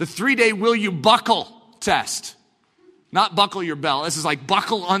 The 3-day will you buckle test. Not buckle your belt. This is like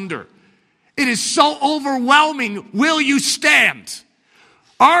buckle under. It is so overwhelming. Will you stand?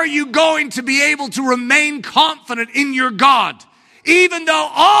 Are you going to be able to remain confident in your God, even though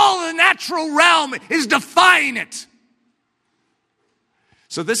all the natural realm is defying it?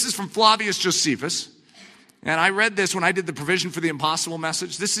 So this is from Flavius Josephus. And I read this when I did the provision for the impossible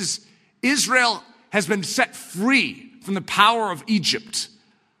message. This is, Israel has been set free from the power of Egypt.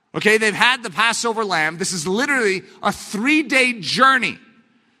 Okay, they've had the Passover lamb. This is literally a 3-day journey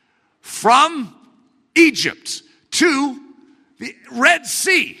from Egypt to the Red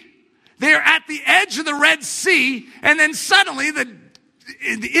Sea. They're at the edge of the Red Sea, and then suddenly the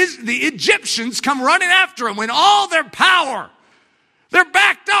Egyptians come running after them with all their power. They're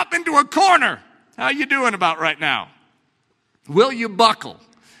backed up into a corner. How you doing about right now? Will you buckle?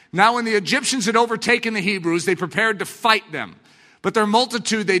 Now when the Egyptians had overtaken the Hebrews, they prepared to fight them. But by their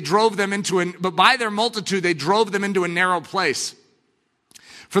multitude, they drove them into a narrow place.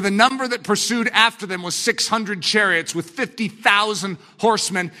 For the number that pursued after them was 600 chariots with 50,000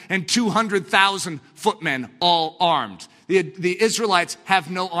 horsemen and 200,000 footmen, all armed. The Israelites have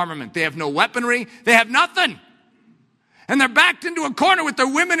no armament. They have no weaponry. They have nothing. And they're backed into a corner with their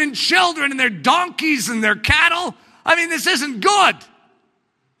women and children and their donkeys and their cattle. I mean, this isn't good.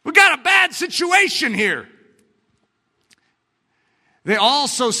 We've got a bad situation here. They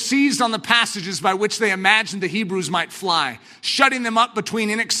also seized on the passages by which they imagined the Hebrews might fly, shutting them up between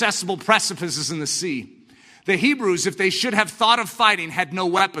inaccessible precipices in the sea. The Hebrews, if they should have thought of fighting, had no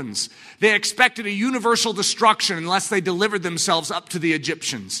weapons. They expected a universal destruction unless they delivered themselves up to the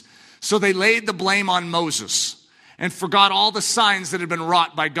Egyptians. So they laid the blame on Moses and forgot all the signs that had been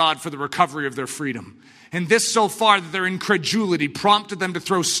wrought by God for the recovery of their freedom. And this so far that their incredulity prompted them to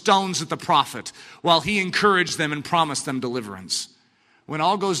throw stones at the prophet, while he encouraged them and promised them deliverance. When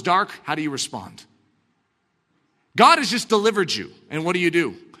all goes dark, how do you respond? God has just delivered you, and what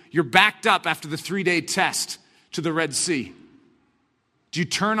do? You're backed up after the 3-day test to the Red Sea. Do you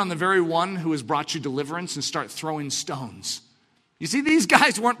turn on the very one who has brought you deliverance and start throwing stones? You see, these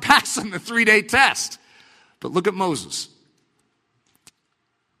guys weren't passing the 3-day test. But look at Moses.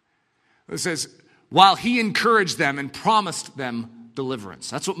 It says, while he encouraged them and promised them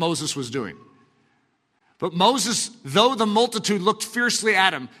deliverance. That's what Moses was doing. But Moses, though the multitude looked fiercely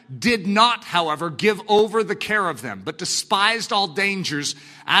at him, did not, however, give over the care of them, but despised all dangers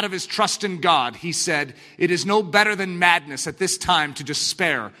out of his trust in God. He said, it is no better than madness at this time to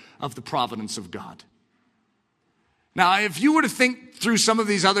despair of the providence of God. Now, if you were to think through some of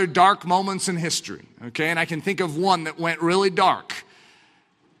these other dark moments in history, okay, and I can think of one that went really dark.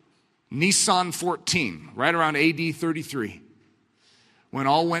 Nisan 14, right around AD 33, when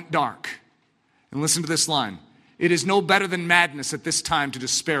all went dark. And listen to this line. It is no better than madness at this time to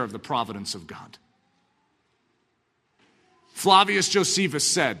despair of the providence of God. Flavius Josephus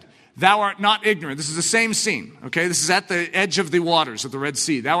said, thou art not ignorant. This is the same scene, okay? This is at the edge of the waters of the Red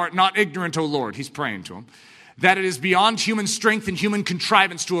Sea. Thou art not ignorant, O Lord. He's praying to him. That it is beyond human strength and human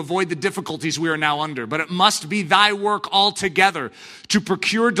contrivance to avoid the difficulties we are now under. But it must be thy work altogether to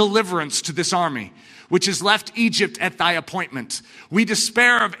procure deliverance to this army, which has left Egypt at thy appointment. We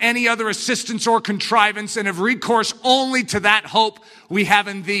despair of any other assistance or contrivance and have recourse only to that hope we have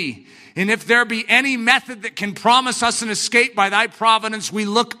in thee. And if there be any method that can promise us an escape by thy providence, we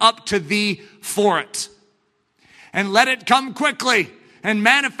look up to thee for it. And let it come quickly, and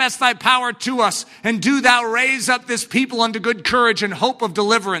manifest thy power to us, and do thou raise up this people unto good courage and hope of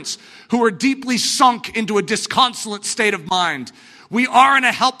deliverance, who are deeply sunk into a disconsolate state of mind. We are in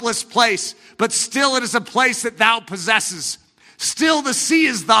a helpless place, but still it is a place that thou possesses. Still the sea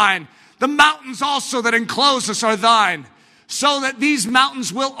is thine. The mountains also that enclose us are thine. So that these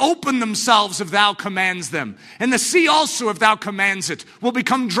mountains will open themselves if thou commands them. And the sea also, if thou commands it, will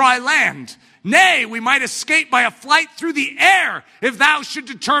become dry land. Nay, we might escape by a flight through the air if thou should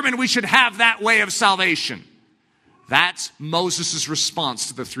determine we should have that way of salvation. That's Moses' response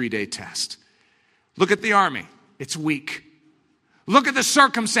to the 3-day test. Look at the army. It's weak. Look at the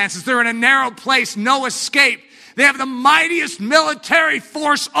circumstances. They're in a narrow place, no escape. They have the mightiest military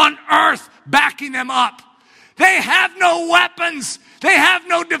force on earth backing them up. They have no weapons. They have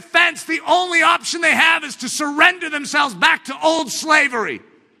no defense. The only option they have is to surrender themselves back to old slavery.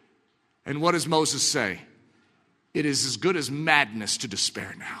 And what does Moses say? It is as good as madness to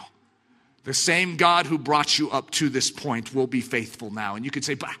despair now. The same God who brought you up to this point will be faithful now. And you could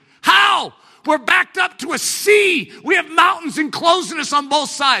say, but how? We're backed up to a sea. We have mountains enclosing us on both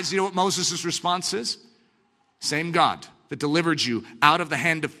sides. You know what Moses' response is? Same God that delivered you out of the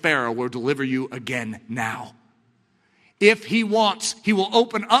hand of Pharaoh will deliver you again now. If he wants, he will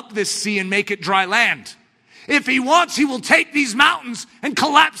open up this sea and make it dry land. If he wants, he will take these mountains and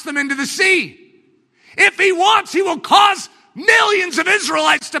collapse them into the sea. If he wants, he will cause millions of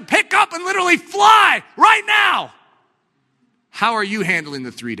Israelites to pick up and literally fly right now. How are you handling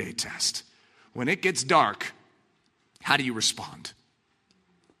the 3-day test? When it gets dark, how do you respond?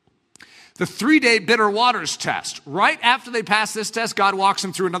 The 3-day bitter waters test. Right after they pass this test, God walks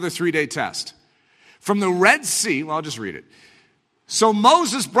them through another 3-day test. From the Red Sea, well, I'll just read it. So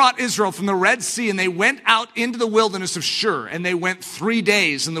Moses brought Israel from the Red Sea, and they went out into the wilderness of Shur, and they went 3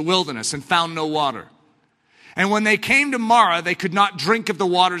 days in the wilderness and found no water. And when they came to Marah, they could not drink of the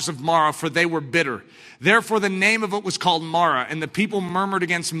waters of Marah, for they were bitter. Therefore the name of it was called Marah, and the people murmured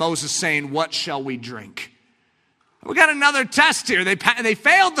against Moses, saying, what shall we drink? We got another test here. They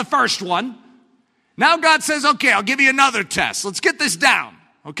failed the first one. Now God says, okay, I'll give you another test. Let's get this down,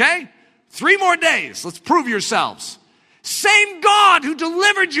 okay? 3 more days. Let's prove yourselves. Same God who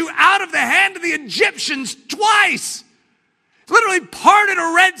delivered you out of the hand of the Egyptians twice. Literally parted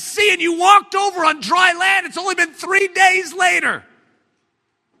a Red Sea and you walked over on dry land. It's only been 3 days later.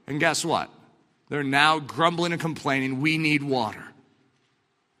 And guess what? They're now grumbling and complaining, we need water.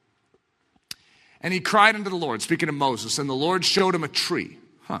 And he cried unto the Lord, speaking of Moses, and the Lord showed him a tree.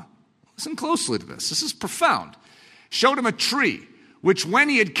 Listen closely to this. This is profound. Showed him a tree, which when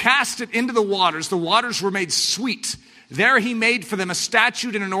he had cast it into the waters were made sweet. There he made for them a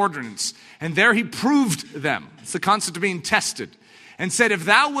statute and an ordinance, and there he proved them. It's the concept of being tested. And said, if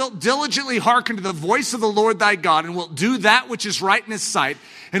thou wilt diligently hearken to the voice of the Lord thy God, and wilt do that which is right in his sight,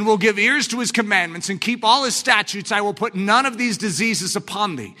 and will give ears to his commandments, and keep all his statutes, I will put none of these diseases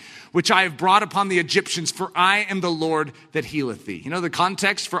upon thee, which I have brought upon the Egyptians, for I am the Lord that healeth thee. You know the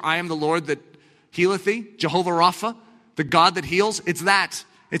context for I am the Lord that healeth thee? Jehovah Rapha, the God that heals. It's that.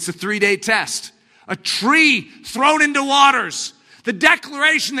 It's a 3-day test. A tree thrown into waters. The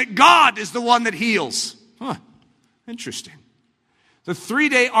declaration that God is the one that heals. Interesting. The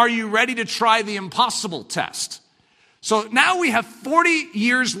 3-day, are you ready to try the impossible test? So now we have 40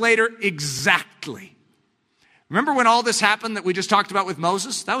 years later exactly. Remember when all this happened that we just talked about with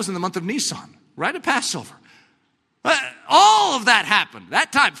Moses? That was in the month of Nisan, right at Passover. All of that happened.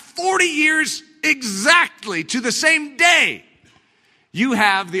 That time, 40 years exactly to the same day. You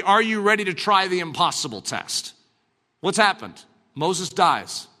have the are you ready to try the impossible test. What's happened? Moses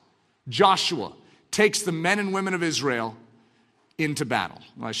dies. Joshua takes the men and women of Israel into battle.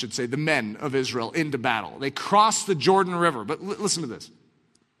 Well, I should say the men of Israel into battle. They cross the Jordan River. But listen to this.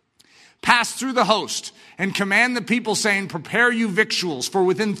 Pass through the host and command the people, saying, prepare you victuals, for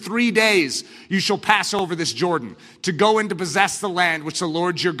within 3 days you shall pass over this Jordan to go in to possess the land which the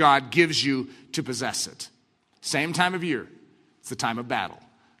Lord your God gives you to possess it. Same time of year. It's the time of battle.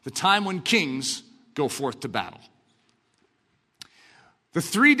 The time when kings go forth to battle. The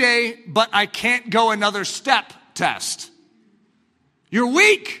 3-day, but I can't go another step test. You're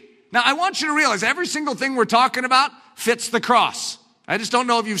weak. Now, I want you to realize every single thing we're talking about fits the cross. I just don't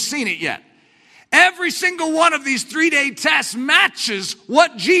know if you've seen it yet. Every single one of these 3-day tests matches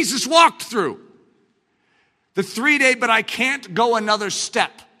what Jesus walked through. The 3-day, but I can't go another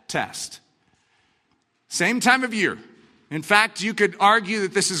step test. Same time of year. In fact, you could argue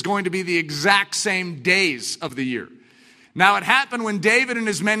that this is going to be the exact same days of the year. Now, it happened when David and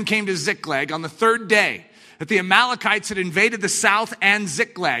his men came to Ziklag on the 3rd day, that the Amalekites had invaded the south and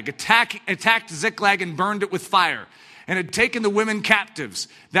Ziklag, attacked Ziklag and burned it with fire, and had taken the women captives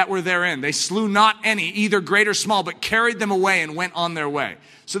that were therein. They slew not any, either great or small, but carried them away and went on their way.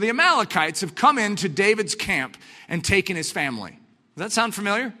 So the Amalekites have come into David's camp and taken his family. Does that sound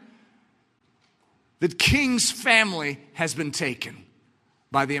familiar? The king's family has been taken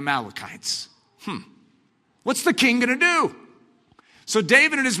by the Amalekites. What's the king going to do? So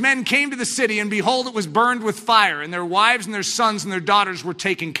David and his men came to the city, and behold, it was burned with fire, and their wives and their sons and their daughters were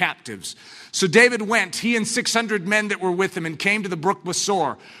taken captives. So David went, he and 600 men that were with him, and came to the brook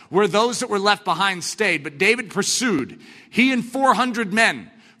Besor, where those that were left behind stayed. But David pursued, he and 400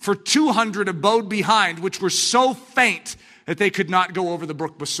 men, for 200 abode behind, which were so faint that they could not go over the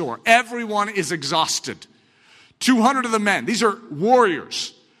brook Besor. Everyone is exhausted. 200 of the men, these are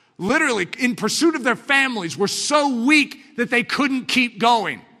warriors, literally in pursuit of their families, were so weak that they couldn't keep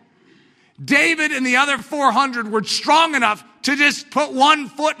going. David and the other 400 were strong enough to just put one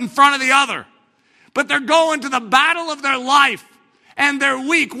foot in front of the other. But they're going to the battle of their life, and they're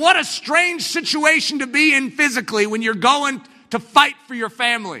weak. What a strange situation to be in physically when you're going to fight for your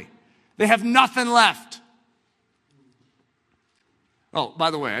family. They have nothing left. Oh, by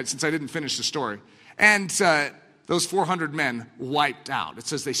the way, since I didn't finish the story, and those 400 men wiped out. It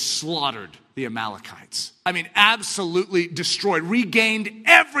says they slaughtered the Amalekites. I mean, absolutely destroyed, regained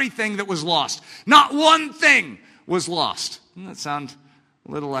everything that was lost. Not one thing was lost. Doesn't that sound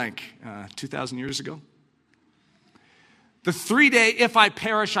a little like 2,000 years ago? The 3-day, if I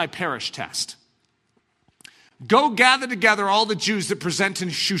perish test. Go gather together all the Jews that present in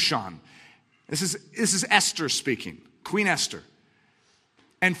Shushan. This is Esther speaking, Queen Esther.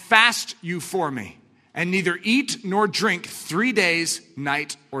 And fast you for me, and neither eat nor drink 3 days,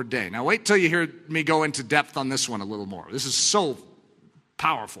 night or day. Now wait till you hear me go into depth on this one a little more. This is so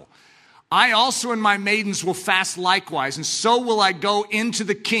powerful. I also and my maidens will fast likewise, and so will I go into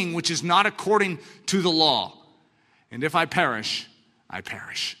the king, which is not according to the law. And if I perish, I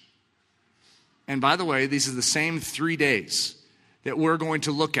perish. And by the way, these are the same 3 days that we're going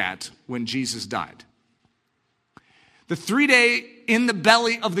to look at when Jesus died. The 3-day in the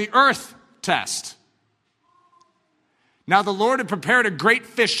belly of the earth test. Now the Lord had prepared a great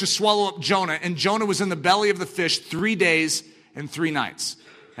fish to swallow up Jonah, and Jonah was in the belly of the fish 3 days and 3 nights.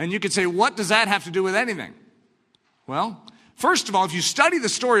 And you could say, what does that have to do with anything? Well, first of all, if you study the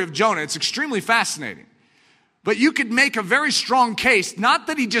story of Jonah, it's extremely fascinating. But you could make a very strong case, not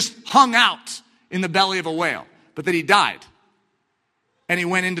that he just hung out in the belly of a whale, but that he died and he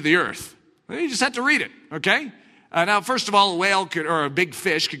went into the earth. You just have to read it, okay? Now, first of all, a whale or a big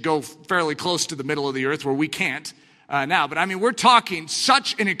fish could go fairly close to the middle of the earth where we can't now. But I mean, we're talking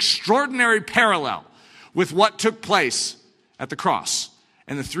such an extraordinary parallel with what took place at the cross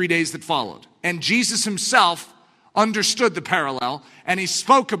and the 3 days that followed. And Jesus himself understood the parallel, and he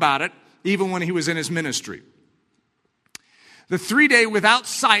spoke about it even when he was in his ministry. The 3-day without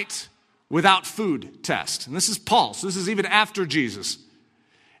sight, without food test. And this is Paul, so this is even after Jesus.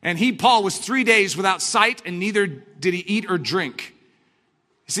 And Paul, was 3 days without sight, and neither did he eat or drink.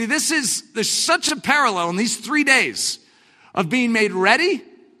 See, there's such a parallel in these 3 days of being made ready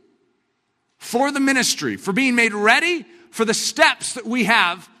for the ministry, for being made ready for the steps that we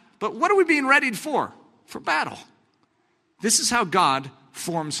have. But what are we being readied for? For battle. This is how God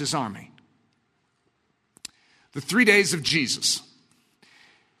forms his army. The 3 days of Jesus.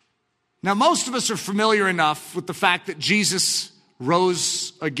 Now, most of us are familiar enough with the fact that Jesus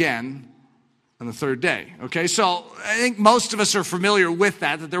rose again on the third day. Okay, so I think most of us are familiar with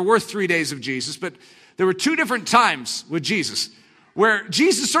that there were 3 days of Jesus, but there were 2 different times with Jesus where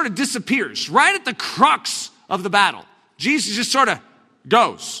Jesus sort of disappears right at the crux of the battle. Jesus just sort of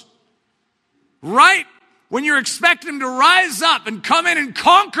goes. Right when you're expecting him to rise up and come in and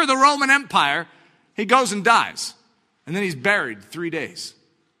conquer the Roman Empire, he goes and dies. And then he's buried 3 days.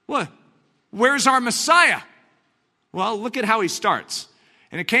 What? Where's our Messiah? Well, look at how he starts.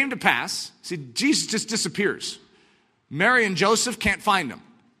 And it came to pass, see, Jesus just disappears. Mary and Joseph can't find him.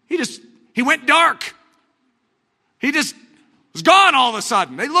 He went dark. He just was gone all of a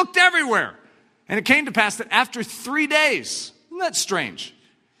sudden. They looked everywhere. And it came to pass that after 3 days, isn't that strange?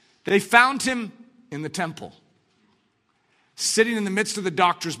 They found him in the temple, sitting in the midst of the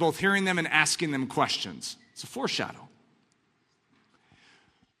doctors, both hearing them and asking them questions. It's a foreshadow.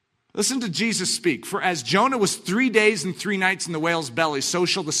 Listen to Jesus speak. For as Jonah was 3 days and 3 nights in the whale's belly, so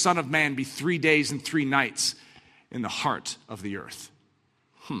shall the Son of Man be 3 days and 3 nights in the heart of the earth.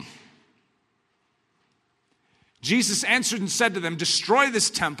 Jesus answered and said to them, destroy this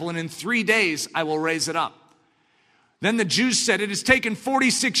temple, and in 3 days I will raise it up. Then the Jews said, it has taken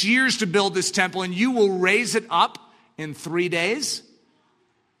 46 years to build this temple, and you will raise it up in 3 days?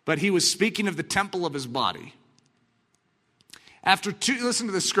 But he was speaking of the temple of his body. Listen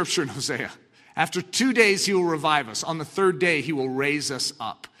to the scripture in Hosea. After 2 days he will revive us. On the third day he will raise us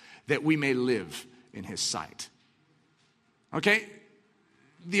up, that we may live in his sight. Okay?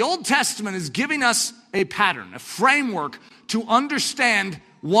 The Old Testament is giving us a pattern, a framework to understand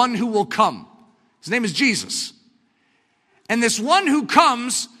one who will come. His name is Jesus. And this one who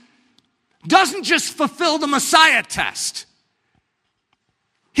comes doesn't just fulfill the Messiah test.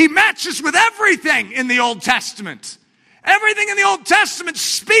 He matches with everything in the Old Testament. Everything in the Old Testament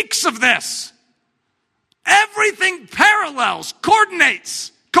speaks of this. Everything parallels,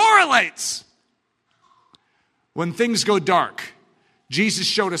 coordinates, correlates. When things go dark, Jesus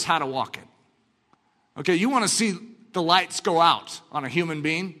showed us how to walk it. Okay, you want to see the lights go out on a human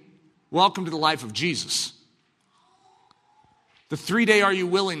being? Welcome to the life of Jesus. The 3-day are you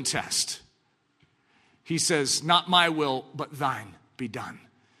willing test. He says, not my will, but thine be done.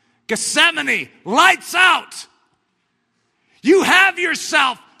 Gethsemane, lights out. You have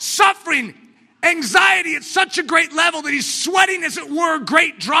yourself suffering anxiety at such a great level that he's sweating, as it were,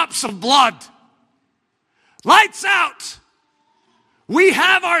 great drops of blood. Lights out. We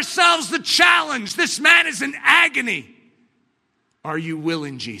have ourselves the challenge. This man is in agony. Are you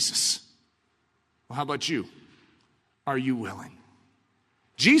willing, Jesus? Well, how about you? Are you willing?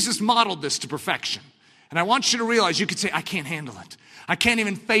 Jesus modeled this to perfection. And I want you to realize, you could say, I can't handle it. I can't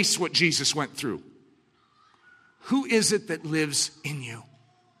even face what Jesus went through. Who is it that lives in you?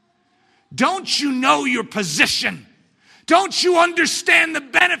 Don't you know your position? Don't you understand the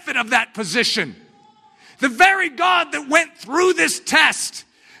benefit of that position? The very God that went through this test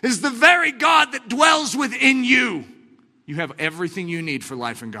is the very God that dwells within you. You have everything you need for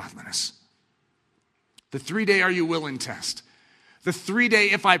life and godliness. The 3-day are you willing test. The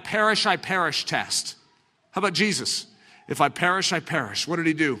 3-day if I perish, I perish test. How about Jesus? If I perish, I perish. What did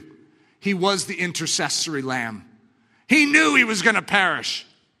he do? He was the intercessory lamb. He knew he was going to perish.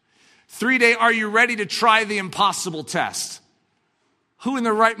 3-day, are you ready to try the impossible test? Who in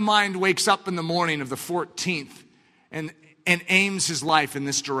their right mind wakes up in the morning of the 14th and aims his life in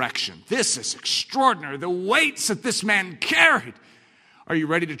this direction? This is extraordinary. The weights that this man carried. Are you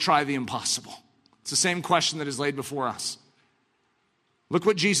ready to try the impossible? It's the same question that is laid before us. Look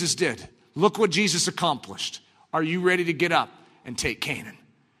what Jesus did. Look what Jesus accomplished. Are you ready to get up and take Canaan?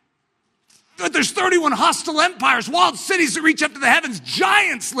 There's 31 hostile empires, walled cities that reach up to the heavens.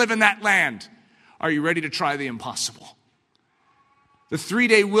 Giants live in that land. Are you ready to try the impossible? The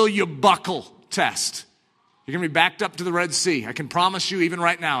 3-day will you buckle test. You're going to be backed up to the Red Sea. I can promise you, even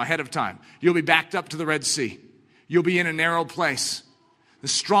right now, ahead of time, you'll be backed up to the Red Sea. You'll be in a narrow place. The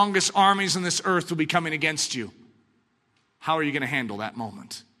strongest armies on this earth will be coming against you. How are you going to handle that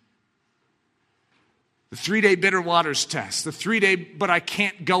moment? The 3-day bitter waters test. The 3-day, but I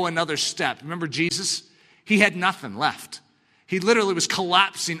can't go another step. Remember Jesus? He had nothing left. He literally was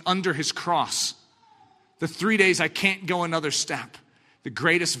collapsing under his cross. The 3 days, I can't go another step. The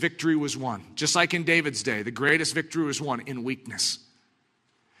greatest victory was won. Just like in David's day, the greatest victory was won in weakness.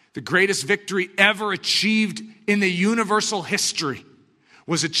 The greatest victory ever achieved in the universal history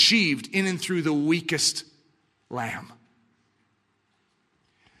was achieved in and through the weakest lamb.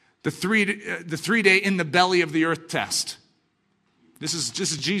 The 3-day in the belly of the earth test. This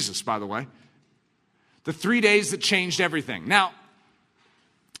is Jesus, by the way. The 3 days that changed everything. Now,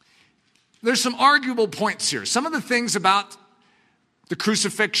 there's some arguable points here. Some of the things about the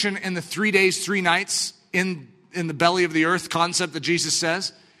crucifixion and the 3 days, 3 nights in the belly of the earth concept that Jesus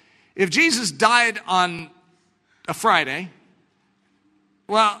says. If Jesus died on a Friday,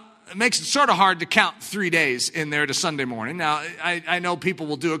 well, it makes it sort of hard to count 3 days in there to Sunday morning. Now, I know people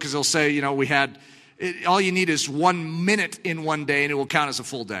will do it because they'll say, all you need is 1 minute in one day and it will count as a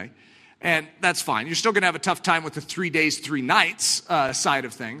full day. And that's fine. You're still going to have a tough time with the 3 days, 3 nights side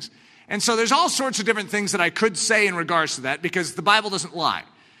of things. And so there's all sorts of different things that I could say in regards to that because the Bible doesn't lie.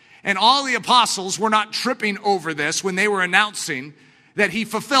 And all the apostles were not tripping over this when they were announcing that he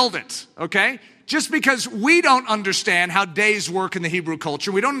fulfilled it, okay? Just because we don't understand how days work in the Hebrew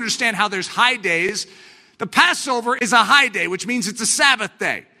culture, we don't understand how there's high days. The Passover is a high day, which means it's a Sabbath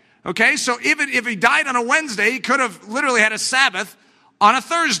day, okay? So even if he died on a Wednesday, he could have literally had a Sabbath on a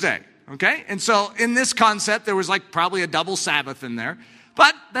Thursday, okay? And so in this concept, there was probably a double Sabbath in there.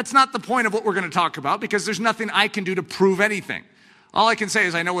 But that's not the point of what we're going to talk about because there's nothing I can do to prove anything. All I can say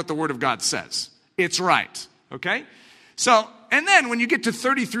is I know what the Word of God says. It's right, okay? So, and then when you get to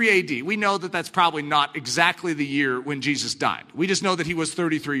 33 AD, we know that that's probably not exactly the year when Jesus died. We just know that he was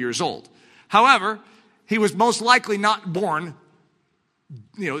 33 years old. However, he was most likely not born,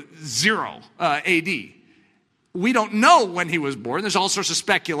 0 AD. We don't know when he was born. There's all sorts of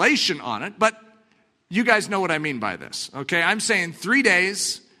speculation on it, but you guys know what I mean by this, okay? I'm saying 3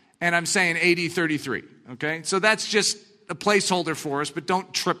 days, and I'm saying AD 33, okay? So that's just a placeholder for us, but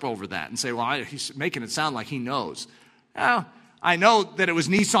don't trip over that and say, well, he's making it sound like he knows. Well, I know that it was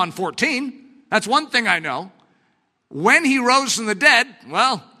Nisan 14. That's one thing I know. When he rose from the dead,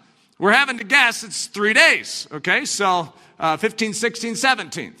 well, we're having to guess it's 3 days, okay? So 15th, 16th,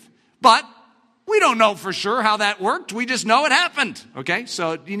 17th. But we don't know for sure how that worked. We just know it happened, okay?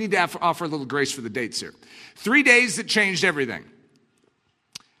 So you need to offer a little grace for the dates here. 3 days that changed everything.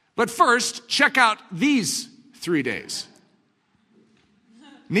 But first, check out these 3 days.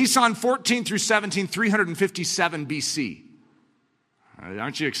 Nisan 14 through 17, 357 BC.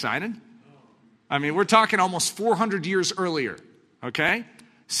 Aren't you excited? I mean, we're talking almost 400 years earlier, okay?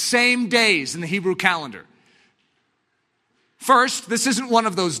 Same days in the Hebrew calendar. First, this isn't one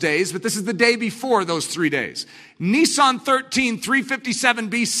of those days, but this is the day before those 3 days. Nisan 13, 357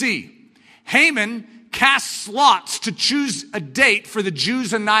 BC. Haman casts lots to choose a date for the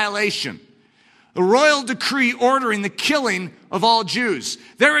Jews' annihilation. A royal decree ordering the killing of all Jews.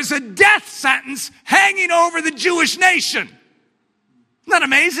 There is a death sentence hanging over the Jewish nation. Isn't that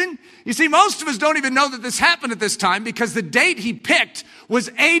amazing? You see, most of us don't even know that this happened at this time because the date he picked was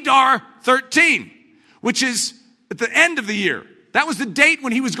Adar 13, which is at the end of the year. That was the date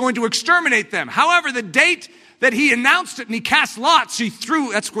when he was going to exterminate them. However, the date that he announced it and he cast lots, he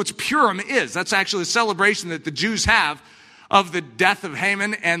threw, that's what Purim is. That's actually a celebration that the Jews have of the death of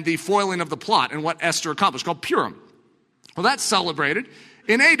Haman and the foiling of the plot and what Esther accomplished, called Purim. Well, that's celebrated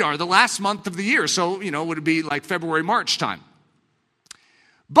in Adar, the last month of the year. So, would it be like February, March time?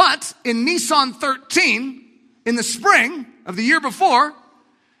 But in Nisan 13, in the spring of the year before,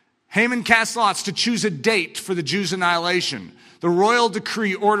 Haman cast lots to choose a date for the Jews' annihilation. The royal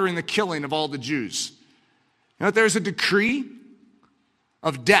decree ordering the killing of all the Jews. There's a decree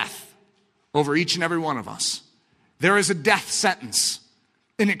of death over each and every one of us. There is a death sentence.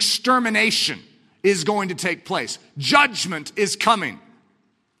 An extermination is going to take place. Judgment is coming.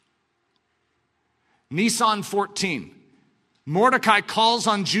 Nisan 14. Mordecai calls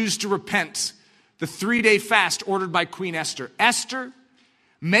on Jews to repent. The 3-day fast ordered by Queen Esther. Esther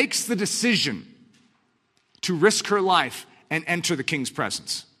makes the decision to risk her life and enter the king's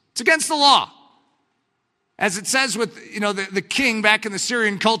presence. It's against the law. As it says with, the king back in the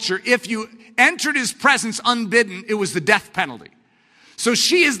Syrian culture, if you entered his presence unbidden, it was the death penalty. So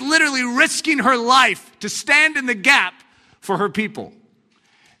she is literally risking her life to stand in the gap for her people.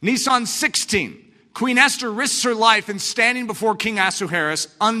 Nisan 16, Queen Esther risks her life in standing before King Ahasuerus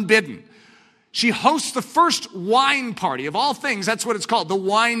unbidden. She hosts the first wine party. Of all things, that's what it's called, the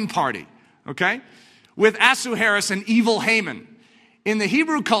wine party, okay? With Ahasuerus and evil Haman. In the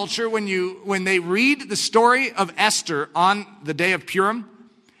Hebrew culture, when they read the story of Esther on the day of Purim,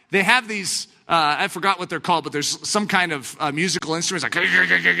 they have these, I forgot what they're called, but there's some kind of musical instruments, like,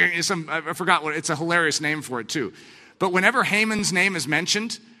 I forgot what, it's a hilarious name for it too. But whenever Haman's name is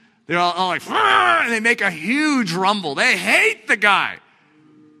mentioned, they're all like, and they make a huge rumble. They hate the guy.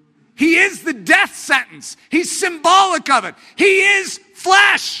 He is the death sentence. He's symbolic of it. He is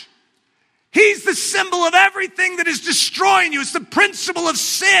flesh. He's the symbol of everything that is destroying you. It's the principle of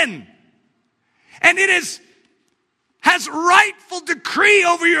sin. And it has rightful decree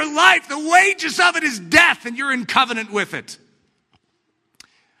over your life. The wages of it is death, and you're in covenant with it.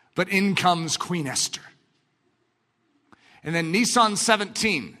 But in comes Queen Esther. And then Nisan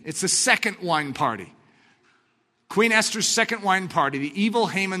 17, it's the second wine party. Queen Esther's second wine party, the evil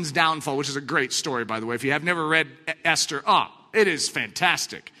Haman's downfall, which is a great story, by the way. If you have never read Esther, it is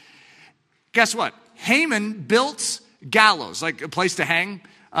fantastic. Guess what? Haman built gallows, like a place to hang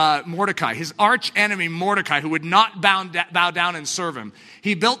Mordecai, his arch enemy Mordecai, who would not bow down and serve him.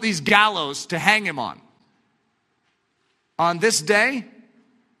 He built these gallows to hang him on. On this day,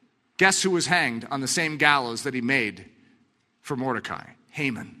 guess who was hanged on the same gallows that he made for Mordecai?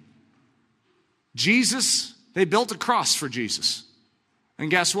 Haman. Jesus, they built a cross for Jesus. And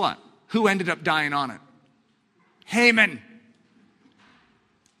guess what? Who ended up dying on it? Haman.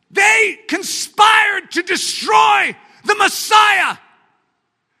 They conspired to destroy the Messiah.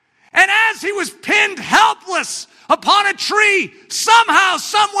 And as he was pinned helpless upon a tree, somehow,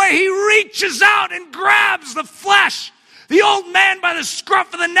 someway, he reaches out and grabs the flesh, the old man by the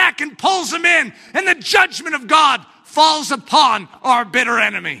scruff of the neck, and pulls him in. And the judgment of God falls upon our bitter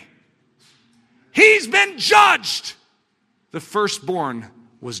enemy. He's been judged. The firstborn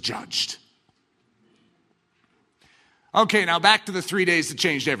was judged. Okay, now back to the 3 days that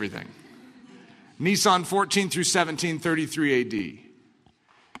changed everything. Nisan 14 through 17, 33 AD.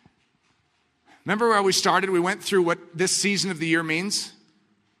 Remember where we started? We went through what this season of the year means.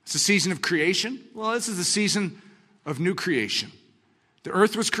 It's a season of creation. Well, this is the season of new creation. The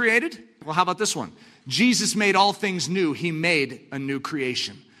earth was created. Well, how about this one? Jesus made all things new. He made a new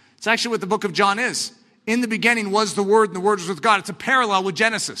creation. It's actually what the book of John is. In the beginning was the Word, and the Word was with God. It's a parallel with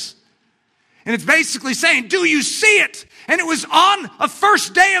Genesis. And it's basically saying, do you see it? And it was on a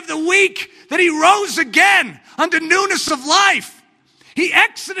first day of the week that he rose again unto newness of life. He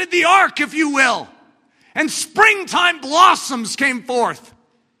exited the ark, if you will. And springtime blossoms came forth.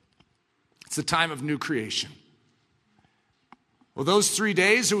 It's the time of new creation. Well, those 3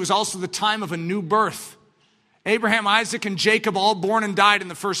 days, it was also the time of a new birth. Abraham, Isaac, and Jacob all born and died in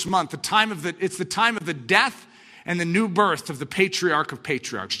the first month. It's the time of the death and the new birth of the patriarch of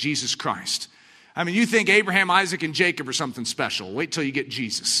patriarchs, Jesus Christ. I mean, you think Abraham, Isaac, and Jacob are something special. Wait till you get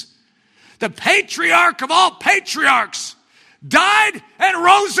Jesus. The patriarch of all patriarchs died and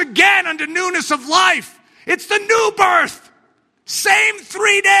rose again unto newness of life. It's the new birth. Same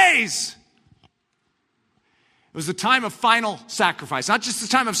 3 days. It was the time of final sacrifice. Not just the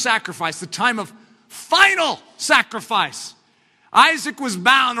time of sacrifice, the time of final sacrifice. Isaac was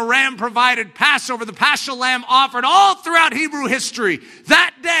bound, a ram provided, Passover, the paschal lamb offered, all throughout Hebrew history.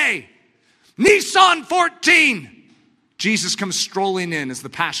 That day, Nisan 14, Jesus comes strolling in as the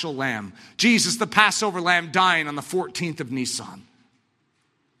paschal lamb. Jesus, the Passover lamb, dying on the 14th of Nisan.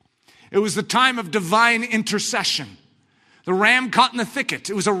 It was the time of divine intercession. The ram caught in the thicket.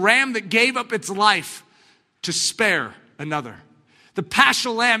 It was a ram that gave up its life to spare another. The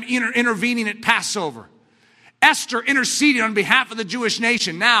paschal lamb intervening at Passover. Esther interceding on behalf of the Jewish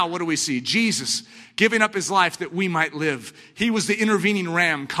nation. Now, what do we see? Jesus giving up his life that we might live. He was the intervening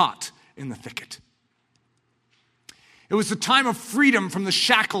ram caught in the thicket. It was the time of freedom from the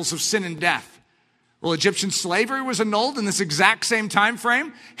shackles of sin and death. Well, Egyptian slavery was annulled in this exact same time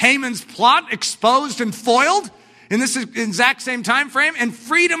frame. Haman's plot exposed and foiled in this exact same time frame. And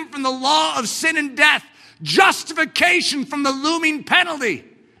freedom from the law of sin and death. Justification from the looming penalty.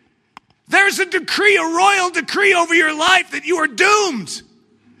 There's a decree, a royal decree over your life that you are doomed.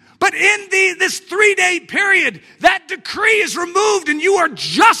 But in this 3-day period, that decree is removed and you are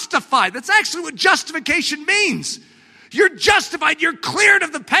justified. That's actually what justification means. You're justified. You're cleared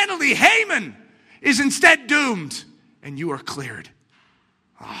of the penalty. Haman is instead doomed and you are cleared.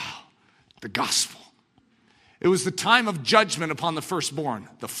 Oh, the gospel. It was the time of judgment upon the firstborn,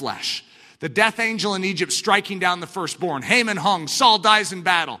 the flesh. The death angel in Egypt striking down the firstborn. Haman hung. Saul dies in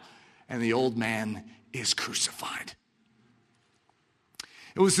battle. And the old man is crucified.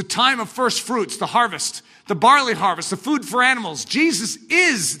 It was the time of first fruits, the harvest, the barley harvest, the food for animals. Jesus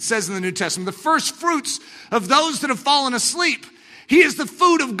is, it says in the New Testament, the first fruits of those that have fallen asleep. He is the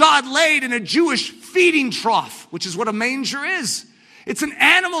food of God laid in a Jewish feeding trough, which is what a manger is. It's an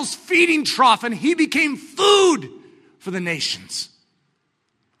animal's feeding trough, and he became food for the nations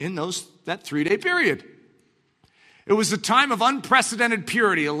in that 3-day period. It was a time of unprecedented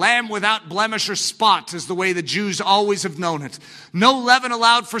purity. A lamb without blemish or spot is the way the Jews always have known it. No leaven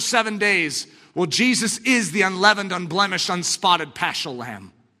allowed for 7 days. Well, Jesus is the unleavened, unblemished, unspotted paschal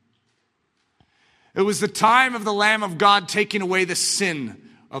lamb. It was the time of the Lamb of God taking away the sin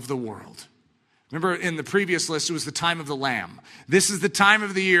of the world. Remember in the previous list, it was the time of the lamb. This is the time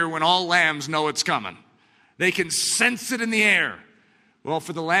of the year when all lambs know it's coming. They can sense it in the air. Well,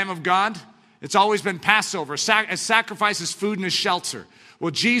 for the Lamb of God, it's always been Passover. A sacrifice is food and is shelter.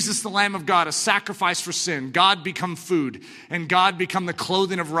 Well, Jesus, the Lamb of God, a sacrifice for sin. God become food, and God become the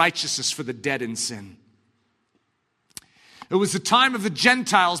clothing of righteousness for the dead in sin. It was the time of the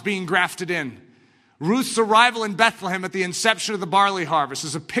Gentiles being grafted in. Ruth's arrival in Bethlehem at the inception of the barley harvest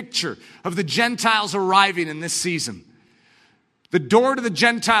is a picture of the Gentiles arriving in this season. The door to the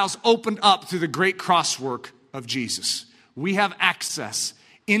Gentiles opened up through the great crosswork of Jesus. We have access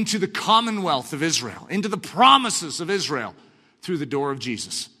into the commonwealth of Israel, into the promises of Israel through the door of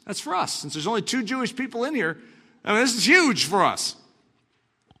Jesus. That's for us. Since there's only 2 Jewish people in here, this is huge for us.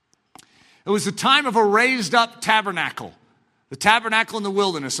 It was the time of a raised up tabernacle. The tabernacle in the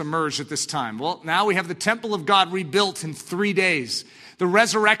wilderness emerged at this time. Well, now we have the temple of God rebuilt in 3 days. The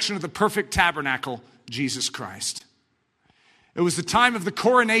resurrection of the perfect tabernacle, Jesus Christ. It was the time of the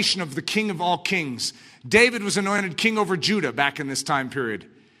coronation of the King of all kings. David was anointed king over Judah back in this time period.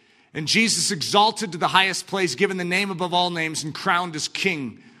 And Jesus exalted to the highest place, given the name above all names, and crowned as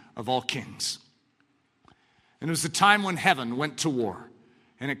King of all kings. And it was the time when heaven went to war.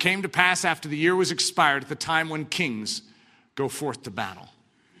 And it came to pass after the year was expired, at the time when kings go forth to battle.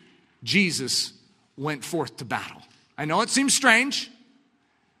 Jesus went forth to battle. I know it seems strange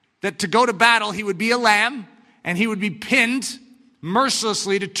that to go to battle, he would be a lamb and he would be pinned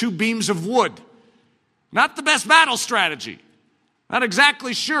mercilessly to 2 beams of wood. Not the best battle strategy. Not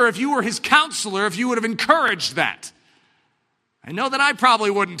exactly sure if you were his counselor, if you would have encouraged that. I know that I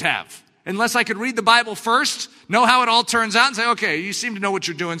probably wouldn't have, unless I could read the Bible first, know how it all turns out, and say, okay, you seem to know what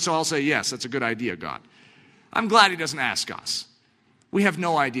you're doing, so I'll say, yes, that's a good idea, God. I'm glad he doesn't ask us. We have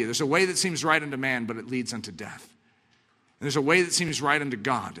no idea. There's a way that seems right unto man, but it leads unto death. And there's a way that seems right unto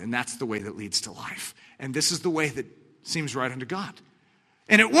God, and that's the way that leads to life. And this is the way that seems right unto God.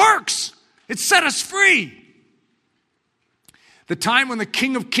 And it works. It set us free. The time when the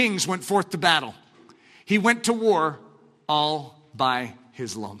King of Kings went forth to battle, he went to war all by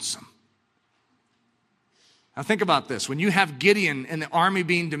his lonesome. Now think about this. When you have Gideon and the army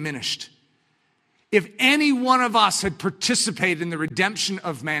being diminished, if any one of us had participated in the redemption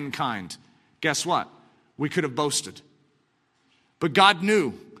of mankind, guess what? We could have boasted. But God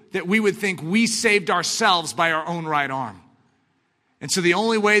knew that we would think we saved ourselves by our own right arm. And so the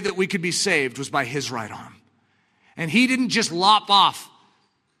only way that we could be saved was by his right arm. And he didn't just lop off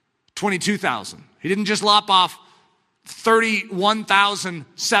 22,000. He didn't just lop off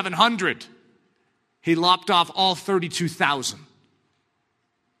 31,700. He lopped off all 32,000.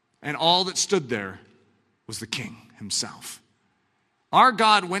 And all that stood there was the king himself. Our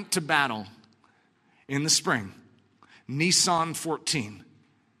God went to battle in the spring, Nisan 14,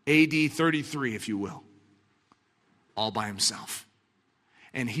 AD 33, if you will, all by himself.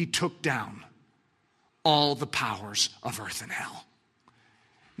 And he took down all the powers of earth and hell.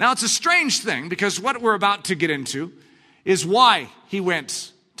 Now, it's a strange thing, because what we're about to get into is why he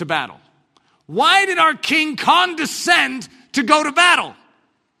went to battle. Why did our king condescend to go to battle?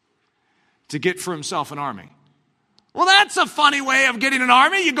 To get for himself an army. Well, that's a funny way of getting an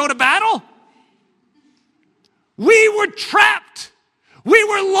army. You go to battle. We were trapped. We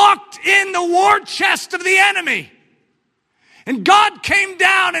were locked in the war chest of the enemy. And God came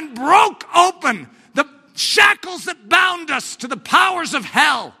down and broke open the shackles that bound us to the powers of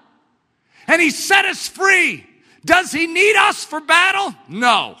hell. And he set us free. Does he need us for battle?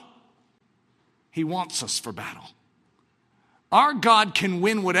 No. He wants us for battle. Our God can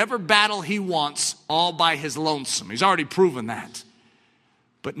win whatever battle he wants all by his lonesome. He's already proven that.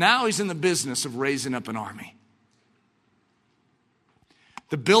 But now he's in the business of raising up an army.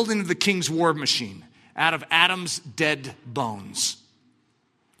 The building of the king's war machine out of Adam's dead bones.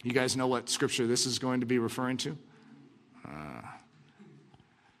 You guys know what scripture this is going to be referring to?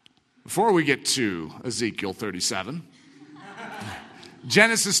 Before we get to Ezekiel 37,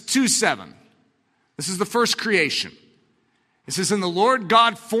 Genesis 2:7. This is the first creation. It says, and the Lord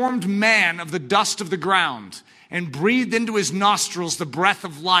God formed man of the dust of the ground and breathed into his nostrils the breath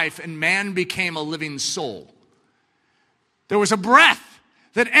of life, and man became a living soul. There was a breath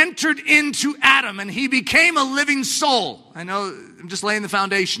that entered into Adam, and he became a living soul. I know I'm just laying the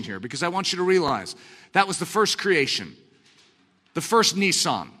foundation here because I want you to realize that was the first creation, the first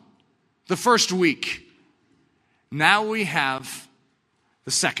Nisan, the first week. Now we have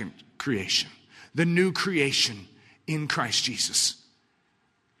the second creation, the new creation in Christ Jesus.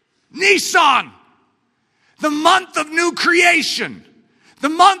 Nisan, the month of new creation, the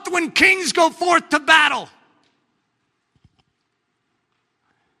month when kings go forth to battle.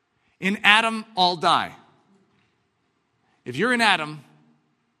 In Adam, all die. If you're in Adam,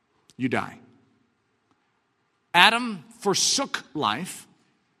 you die. Adam forsook life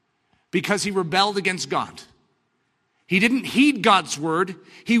because he rebelled against God. He didn't heed God's word.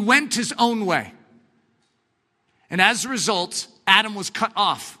 He went his own way. And as a result, Adam was cut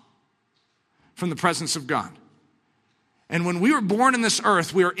off from the presence of God. And when we were born in this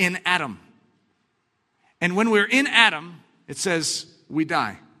earth, we were in Adam. And when we're in Adam, it says we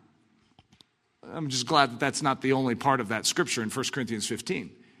die. I'm just glad that that's not the only part of that scripture in 1 Corinthians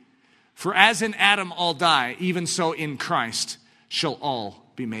 15. For as in Adam all die, even so in Christ shall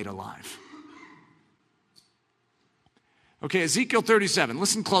all be made alive. Okay, Ezekiel 37.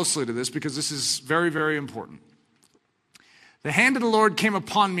 Listen closely to this because this is very, very important. The hand of the Lord came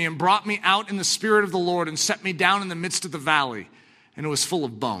upon me and brought me out in the spirit of the Lord and set me down in the midst of the valley, and it was full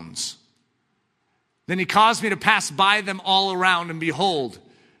of bones. Then he caused me to pass by them all around, and behold,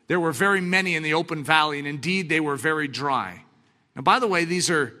 there were very many in the open valley, and indeed they were very dry. Now, by the way, these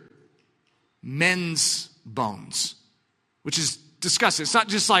are men's bones, which is disgusting. It's not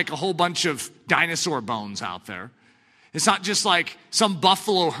just like a whole bunch of dinosaur bones out there. It's not just like some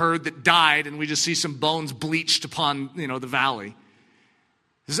buffalo herd that died and we just see some bones bleached upon, the valley.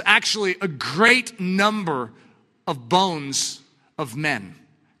 There's actually a great number of bones of men.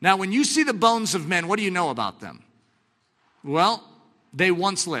 Now, when you see the bones of men, what do you know about them? Well, they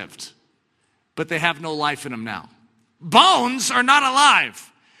once lived, but they have no life in them now. Bones are not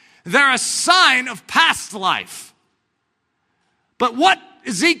alive. They're a sign of past life. But what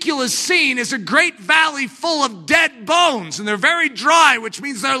Ezekiel is seeing is a great valley full of dead bones, and they're very dry, which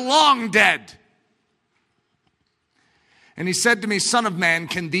means they're long dead. And he said to me, Son of man,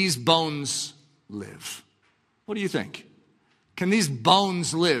 can these bones live? What do you think? Can these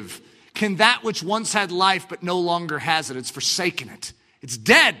bones live? Can that which once had life but no longer has it, it's forsaken it, it's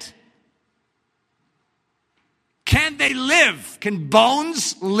dead? Can they live? Can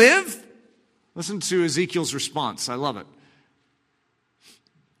bones live? Listen to Ezekiel's response. I love it.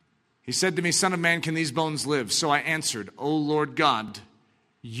 He said to me, Son of man, can these bones live? So I answered, O Lord God,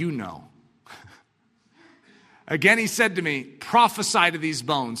 you know. Again he said to me, prophesy to these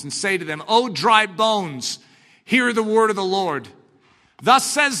bones and say to them, O dry bones, hear the word of the Lord. Thus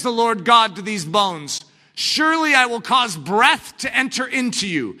says the Lord God to these bones, surely I will cause breath to enter into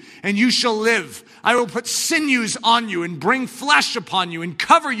you, and you shall live. I will put sinews on you and bring flesh upon you and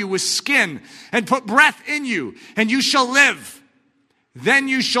cover you with skin and put breath in you, and you shall live. Then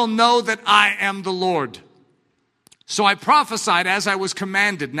you shall know that I am the Lord. So I prophesied as I was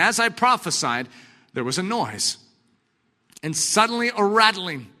commanded, and as I prophesied, there was a noise, and suddenly a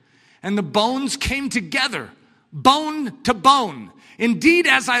rattling, and the bones came together, bone to bone. Indeed,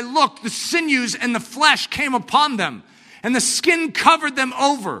 as I looked, the sinews and the flesh came upon them, and the skin covered them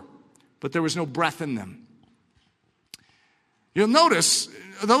over, but there was no breath in them. You'll notice,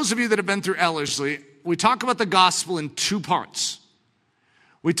 those of you that have been through Ellerslie, we talk about the gospel in two parts.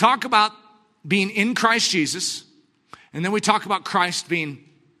 We talk about being in Christ Jesus, and then we talk about Christ being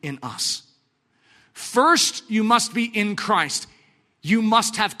in us. First, you must be in Christ. You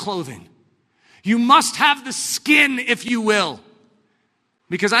must have clothing. You must have the skin, if you will.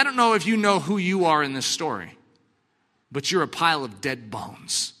 Because I don't know if you know who you are in this story, but you're a pile of dead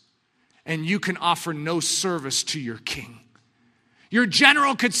bones, and you can offer no service to your king. Your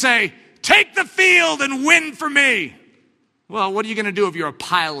general could say, take the field and win for me. Well, what are you going to do if you're a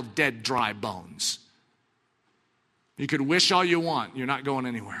pile of dead, dry bones? You could wish all you want. You're not going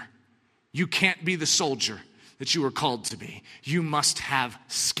anywhere. You can't be the soldier that you were called to be. You must have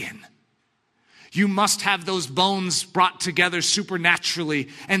skin. You must have those bones brought together supernaturally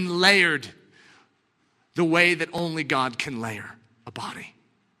and layered the way that only God can layer a body.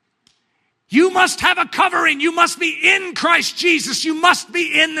 You must have a covering. You must be in Christ Jesus. You must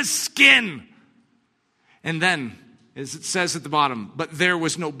be in the skin. And then, as it says at the bottom, but there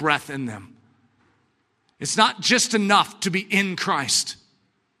was no breath in them. It's not just enough to be in Christ.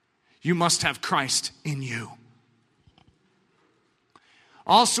 You must have Christ in you.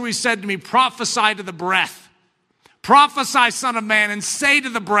 Also he said to me, prophesy to the breath. Prophesy, son of man, and say to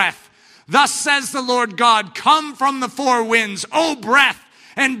the breath, thus says the Lord God, come from the four winds, O breath,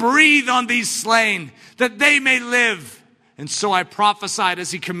 and breathe on these slain, that they may live. And so I prophesied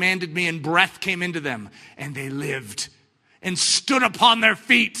as he commanded me, and breath came into them, and they lived, and stood upon their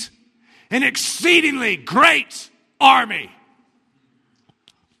feet, an exceedingly great army.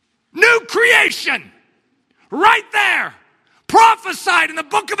 New creation, right there, prophesied in the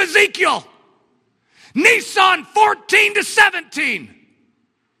book of Ezekiel. Nisan 14 to 17.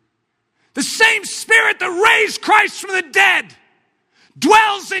 The same Spirit that raised Christ from the dead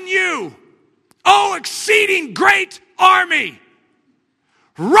dwells in you. O exceeding great army,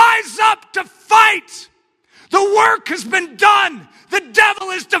 rise up to fight. The work has been done. The devil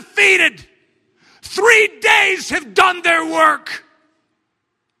is defeated. 3 days have done their work.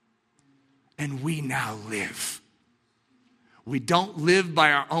 And we now live. We don't live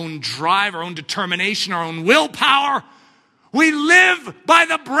by our own drive, our own determination, our own willpower. We live by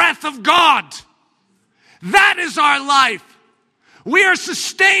the breath of God. That is our life. We are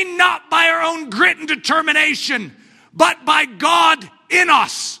sustained not by our own grit and determination, but by God in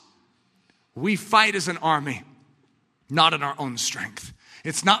us. We fight as an army, not in our own strength.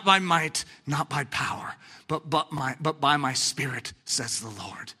 It's not by might, not by power, but by my Spirit, says the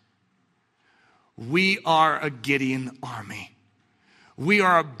Lord. We are a Gideon army. We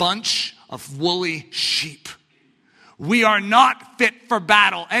are a bunch of woolly sheep. We are not fit for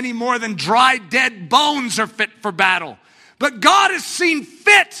battle any more than dry, dead bones are fit for battle. But God has seen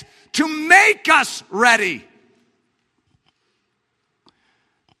fit to make us ready.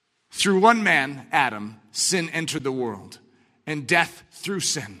 Through one man, Adam, sin entered the world, and death through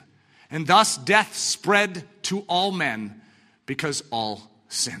sin. And thus death spread to all men because all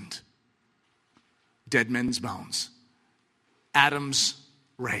sinned. Dead men's bones. Adam's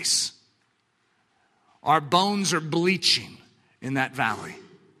race. Our bones are bleaching in that valley.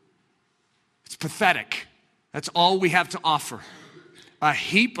 It's pathetic. That's all we have to offer. A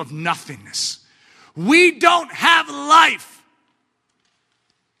heap of nothingness. We don't have life.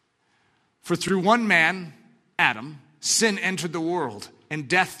 For through one man, Adam, sin entered the world, and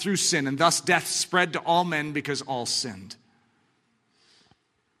death through sin, and thus death spread to all men because all sinned.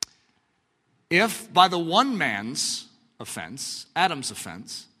 If by the one man's offense, Adam's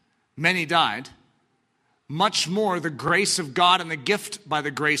offense, many died, much more the grace of God and the gift by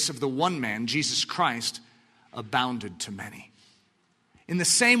the grace of the one man, Jesus Christ, abounded to many. In the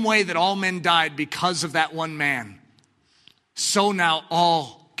same way that all men died because of that one man, so now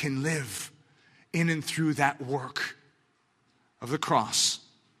all can live in and through that work of the cross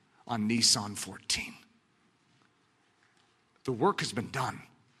on Nisan 14. The work has been done.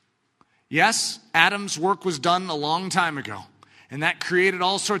 Yes, Adam's work was done a long time ago, and that created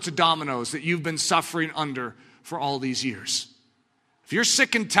all sorts of dominoes that you've been suffering under for all these years. If you're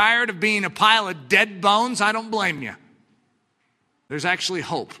sick and tired of being a pile of dead bones, I don't blame you. There's actually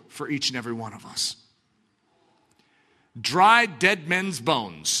hope for each and every one of us. Dry, dead men's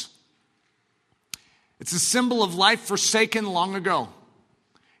bones. It's a symbol of life forsaken long ago.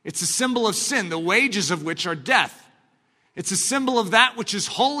 It's a symbol of sin, the wages of which are death. It's a symbol of that which is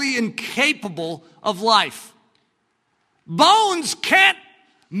wholly incapable of life. Bones can't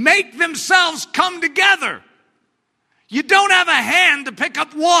make themselves come together. You don't have a hand to pick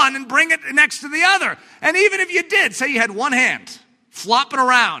up one and bring it next to the other. And even if you did, say you had one hand flopping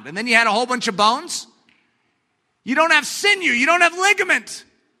around and then you had a whole bunch of bones, you don't have sinew, you don't have ligament,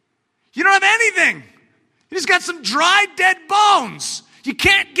 you don't have anything. You just got some dry, dead bones. You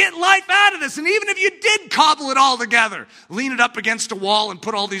can't get life out of this. And even if you did cobble it all together, lean it up against a wall and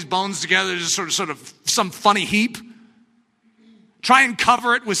put all these bones together, just sort of some funny heap. Try and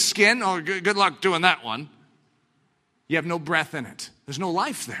cover it with skin. Oh, good luck doing that one. You have no breath in it. There's no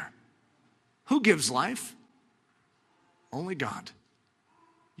life there. Who gives life? Only God.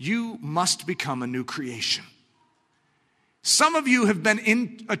 You must become a new creation. Some of you have been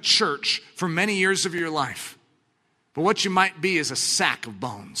in a church for many years of your life. But what you might be is a sack of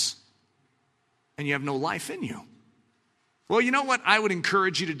bones. And you have no life in you. Well, you know what I would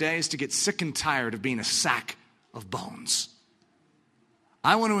encourage you today is to get sick and tired of being a sack of bones.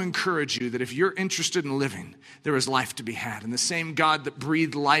 I want to encourage you that if you're interested in living, there is life to be had. And the same God that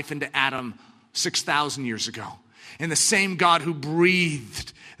breathed life into Adam 6,000 years ago, and the same God who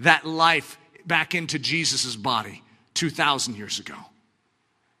breathed that life back into Jesus' body 2,000 years ago,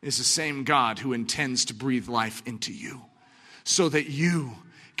 is the same God who intends to breathe life into you so that you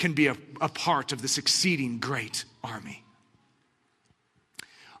can be a part of this exceeding great army.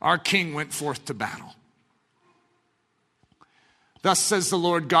 Our King went forth to battle. Thus says the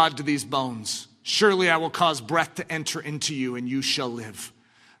Lord God to these bones, surely I will cause breath to enter into you, and you shall live.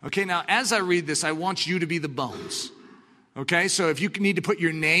 Okay, now as I read this, I want you to be the bones. Okay, so if you need to put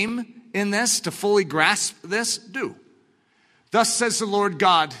your name in this to fully grasp this, do. Thus says the Lord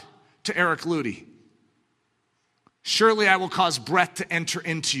God to Eric Ludy, surely I will cause breath to enter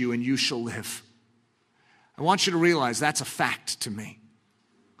into you, and you shall live. I want you to realize that's a fact to me.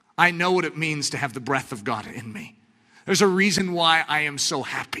 I know what it means to have the breath of God in me. There's a reason why I am so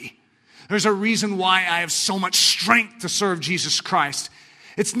happy. There's a reason why I have so much strength to serve Jesus Christ.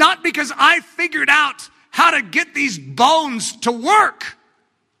 It's not because I figured out how to get these bones to work.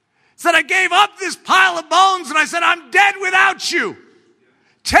 It's that I gave up this pile of bones and I said, I'm dead without you.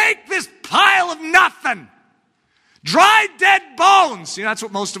 Take this pile of nothing. Dry, dead bones. You know, that's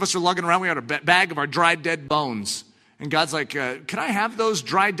what most of us are lugging around. We got a bag of our dry, dead bones. And God's like, can I have those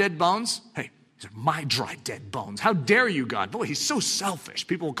dry, dead bones? Hey. These are my dry, dead bones. How dare you, God? Boy, he's so selfish.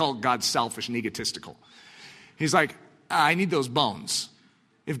 People will call God selfish and egotistical. He's like, I need those bones.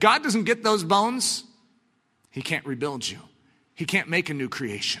 If God doesn't get those bones, he can't rebuild you. He can't make a new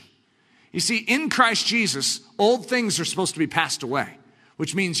creation. You see, in Christ Jesus, old things are supposed to be passed away,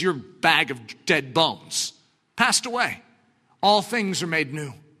 which means your bag of dead bones passed away. All things are made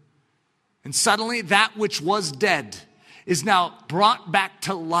new. And suddenly, that which was dead is now brought back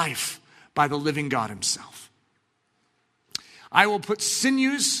to life by the living God himself. I will put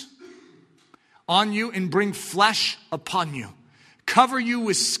sinews on you and bring flesh upon you. Cover you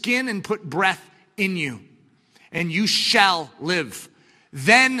with skin and put breath in you, and you shall live.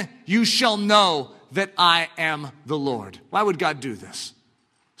 Then you shall know that I am the Lord. Why would God do this?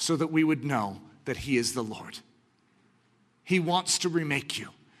 So that we would know that he is the Lord. He wants to remake you.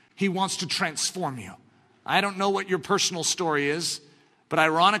 He wants to transform you. I don't know what your personal story is, but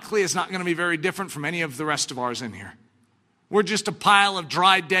ironically, it's not going to be very different from any of the rest of ours in here. We're just a pile of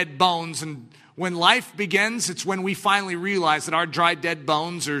dry, dead bones, and when life begins, it's when we finally realize that our dry, dead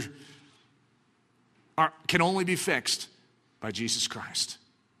bones can only be fixed by Jesus Christ.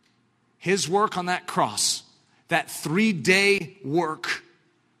 His work on that cross, that 3-day work,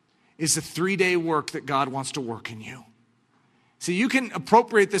 is the 3-day work that God wants to work in you. See, you can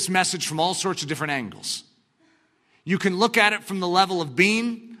appropriate this message from all sorts of different angles. You can look at it from the level of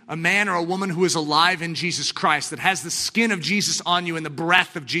being a man or a woman who is alive in Jesus Christ, that has the skin of Jesus on you and the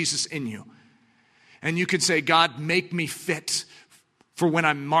breath of Jesus in you. And you could say, God, make me fit for when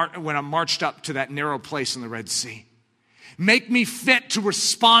I'm marched up to that narrow place in the Red Sea. Make me fit to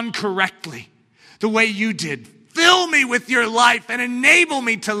respond correctly the way you did. Fill me with your life and enable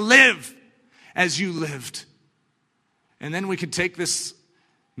me to live as you lived. And then we could take this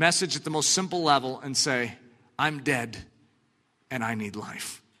message at the most simple level and say, I'm dead and I need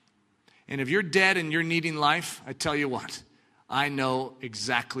life. And if you're dead and you're needing life, I tell you what, I know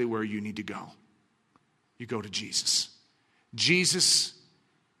exactly where you need to go. You go to Jesus. Jesus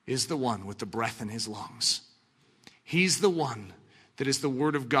is the one with the breath in his lungs. He's the one that is the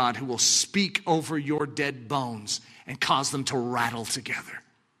word of God who will speak over your dead bones and cause them to rattle together.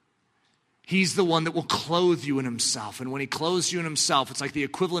 He's the one that will clothe you in himself. And when he clothes you in himself, it's like the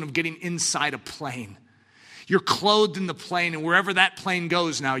equivalent of getting inside a plane. You're clothed in the plane, and wherever that plane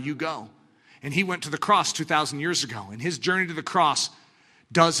goes now, you go. And he went to the cross 2,000 years ago, and his journey to the cross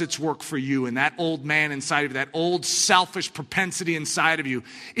does its work for you. And that old man inside of you, that old selfish propensity inside of you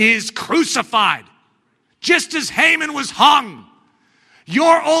is crucified. Just as Haman was hung,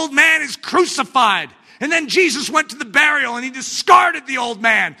 your old man is crucified. And then Jesus went to the burial, and he discarded the old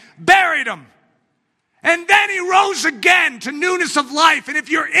man, buried him. And then he rose again to newness of life. And if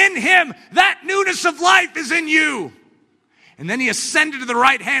you're in him, that newness of life is in you. And then he ascended to the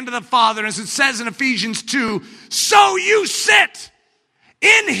right hand of the Father. And as it says in Ephesians 2, so you sit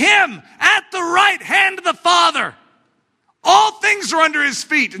in him at the right hand of the Father. All things are under his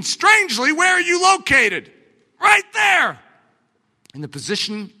feet. And strangely, where are you located? Right there. In the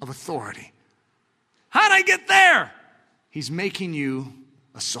position of authority. How'd I get there? He's making you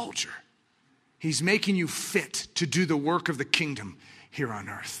a soldier. He's making you fit to do the work of the kingdom here on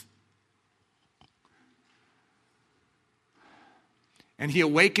earth. And he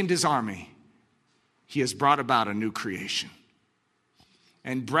awakened his army. He has brought about a new creation.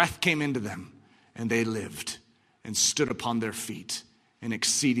 And breath came into them, and they lived and stood upon their feet, an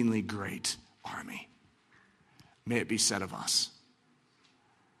exceedingly great army. May it be said of us.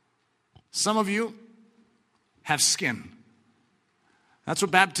 Some of you have skin. That's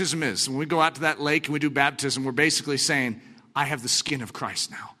what baptism is. When we go out to that lake and we do baptism, we're basically saying, I have the skin of Christ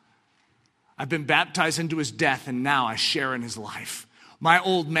now. I've been baptized into his death, and now I share in his life. My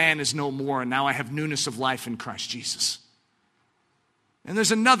old man is no more, and now I have newness of life in Christ Jesus. And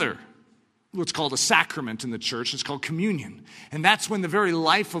there's another, what's called a sacrament in the church. It's called communion. And that's when the very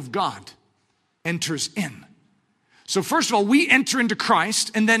life of God enters in. So first of all, we enter into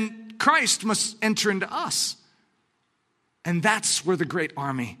Christ, and then Christ must enter into us. And that's where the great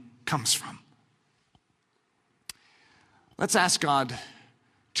army comes from. Let's ask God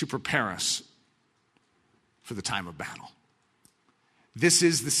to prepare us for the time of battle. This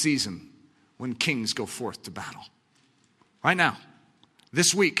is the season when kings go forth to battle. Right now,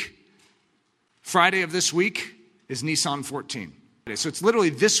 this week, Friday of this week is Nisan 14. So it's literally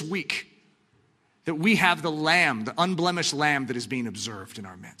this week that we have the lamb, the unblemished lamb that is being observed in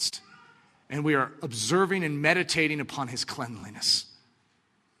our midst. And we are observing and meditating upon his cleanliness.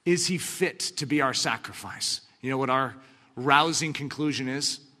 Is he fit to be our sacrifice? You know what our rousing conclusion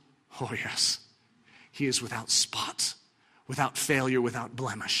is? Oh yes, he is without spot, without failure, without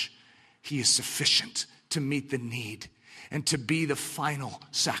blemish. He is sufficient to meet the need and to be the final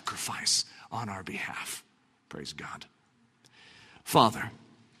sacrifice on our behalf. Praise God. Father,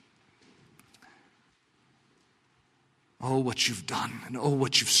 oh, what you've done, and oh,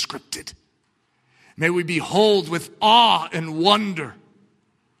 what you've scripted. May we behold with awe and wonder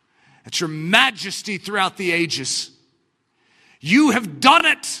at your majesty throughout the ages. You have done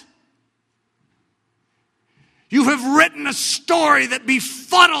it. You have written a story that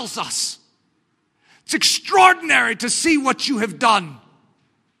befuddles us. It's extraordinary to see what you have done.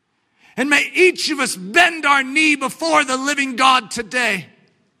 And may each of us bend our knee before the living God today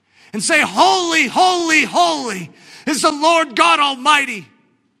and say, holy, holy, holy is the Lord God Almighty,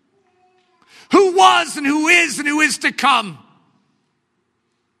 who was and who is to come.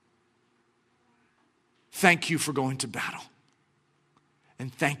 Thank you for going to battle.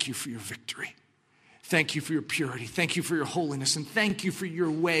 And thank you for your victory. Thank you for your purity. Thank you for your holiness. And thank you for your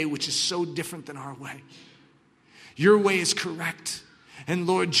way, which is so different than our way. Your way is correct. And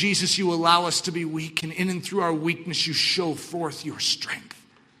Lord Jesus, you allow us to be weak. And in and through our weakness, you show forth your strength.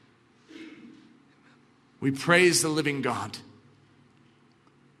 We praise the living God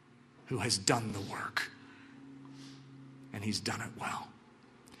who has done the work. And he's done it well.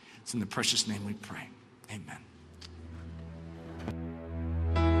 It's in the precious name we pray. Amen.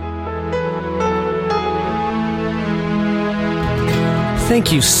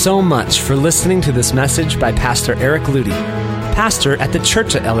 Thank you so much for listening to this message by Pastor Eric Ludy, pastor at the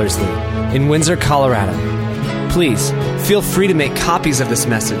Church at Ellerslie in Windsor, Colorado. Please feel free to make copies of this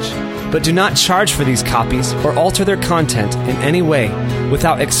message, but do not charge for these copies or alter their content in any way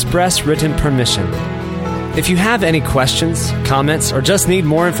without express written permission. If you have any questions, comments, or just need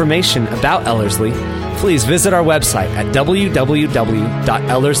more information about Ellerslie, please visit our website at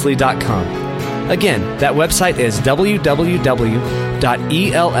www.ellerslie.com. Again, that website is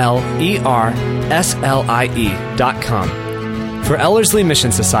www.ellerslie.com. For Ellerslie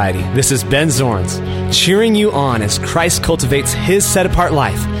Mission Society, this is Ben Zorns, cheering you on as Christ cultivates his set-apart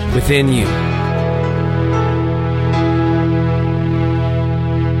life within you.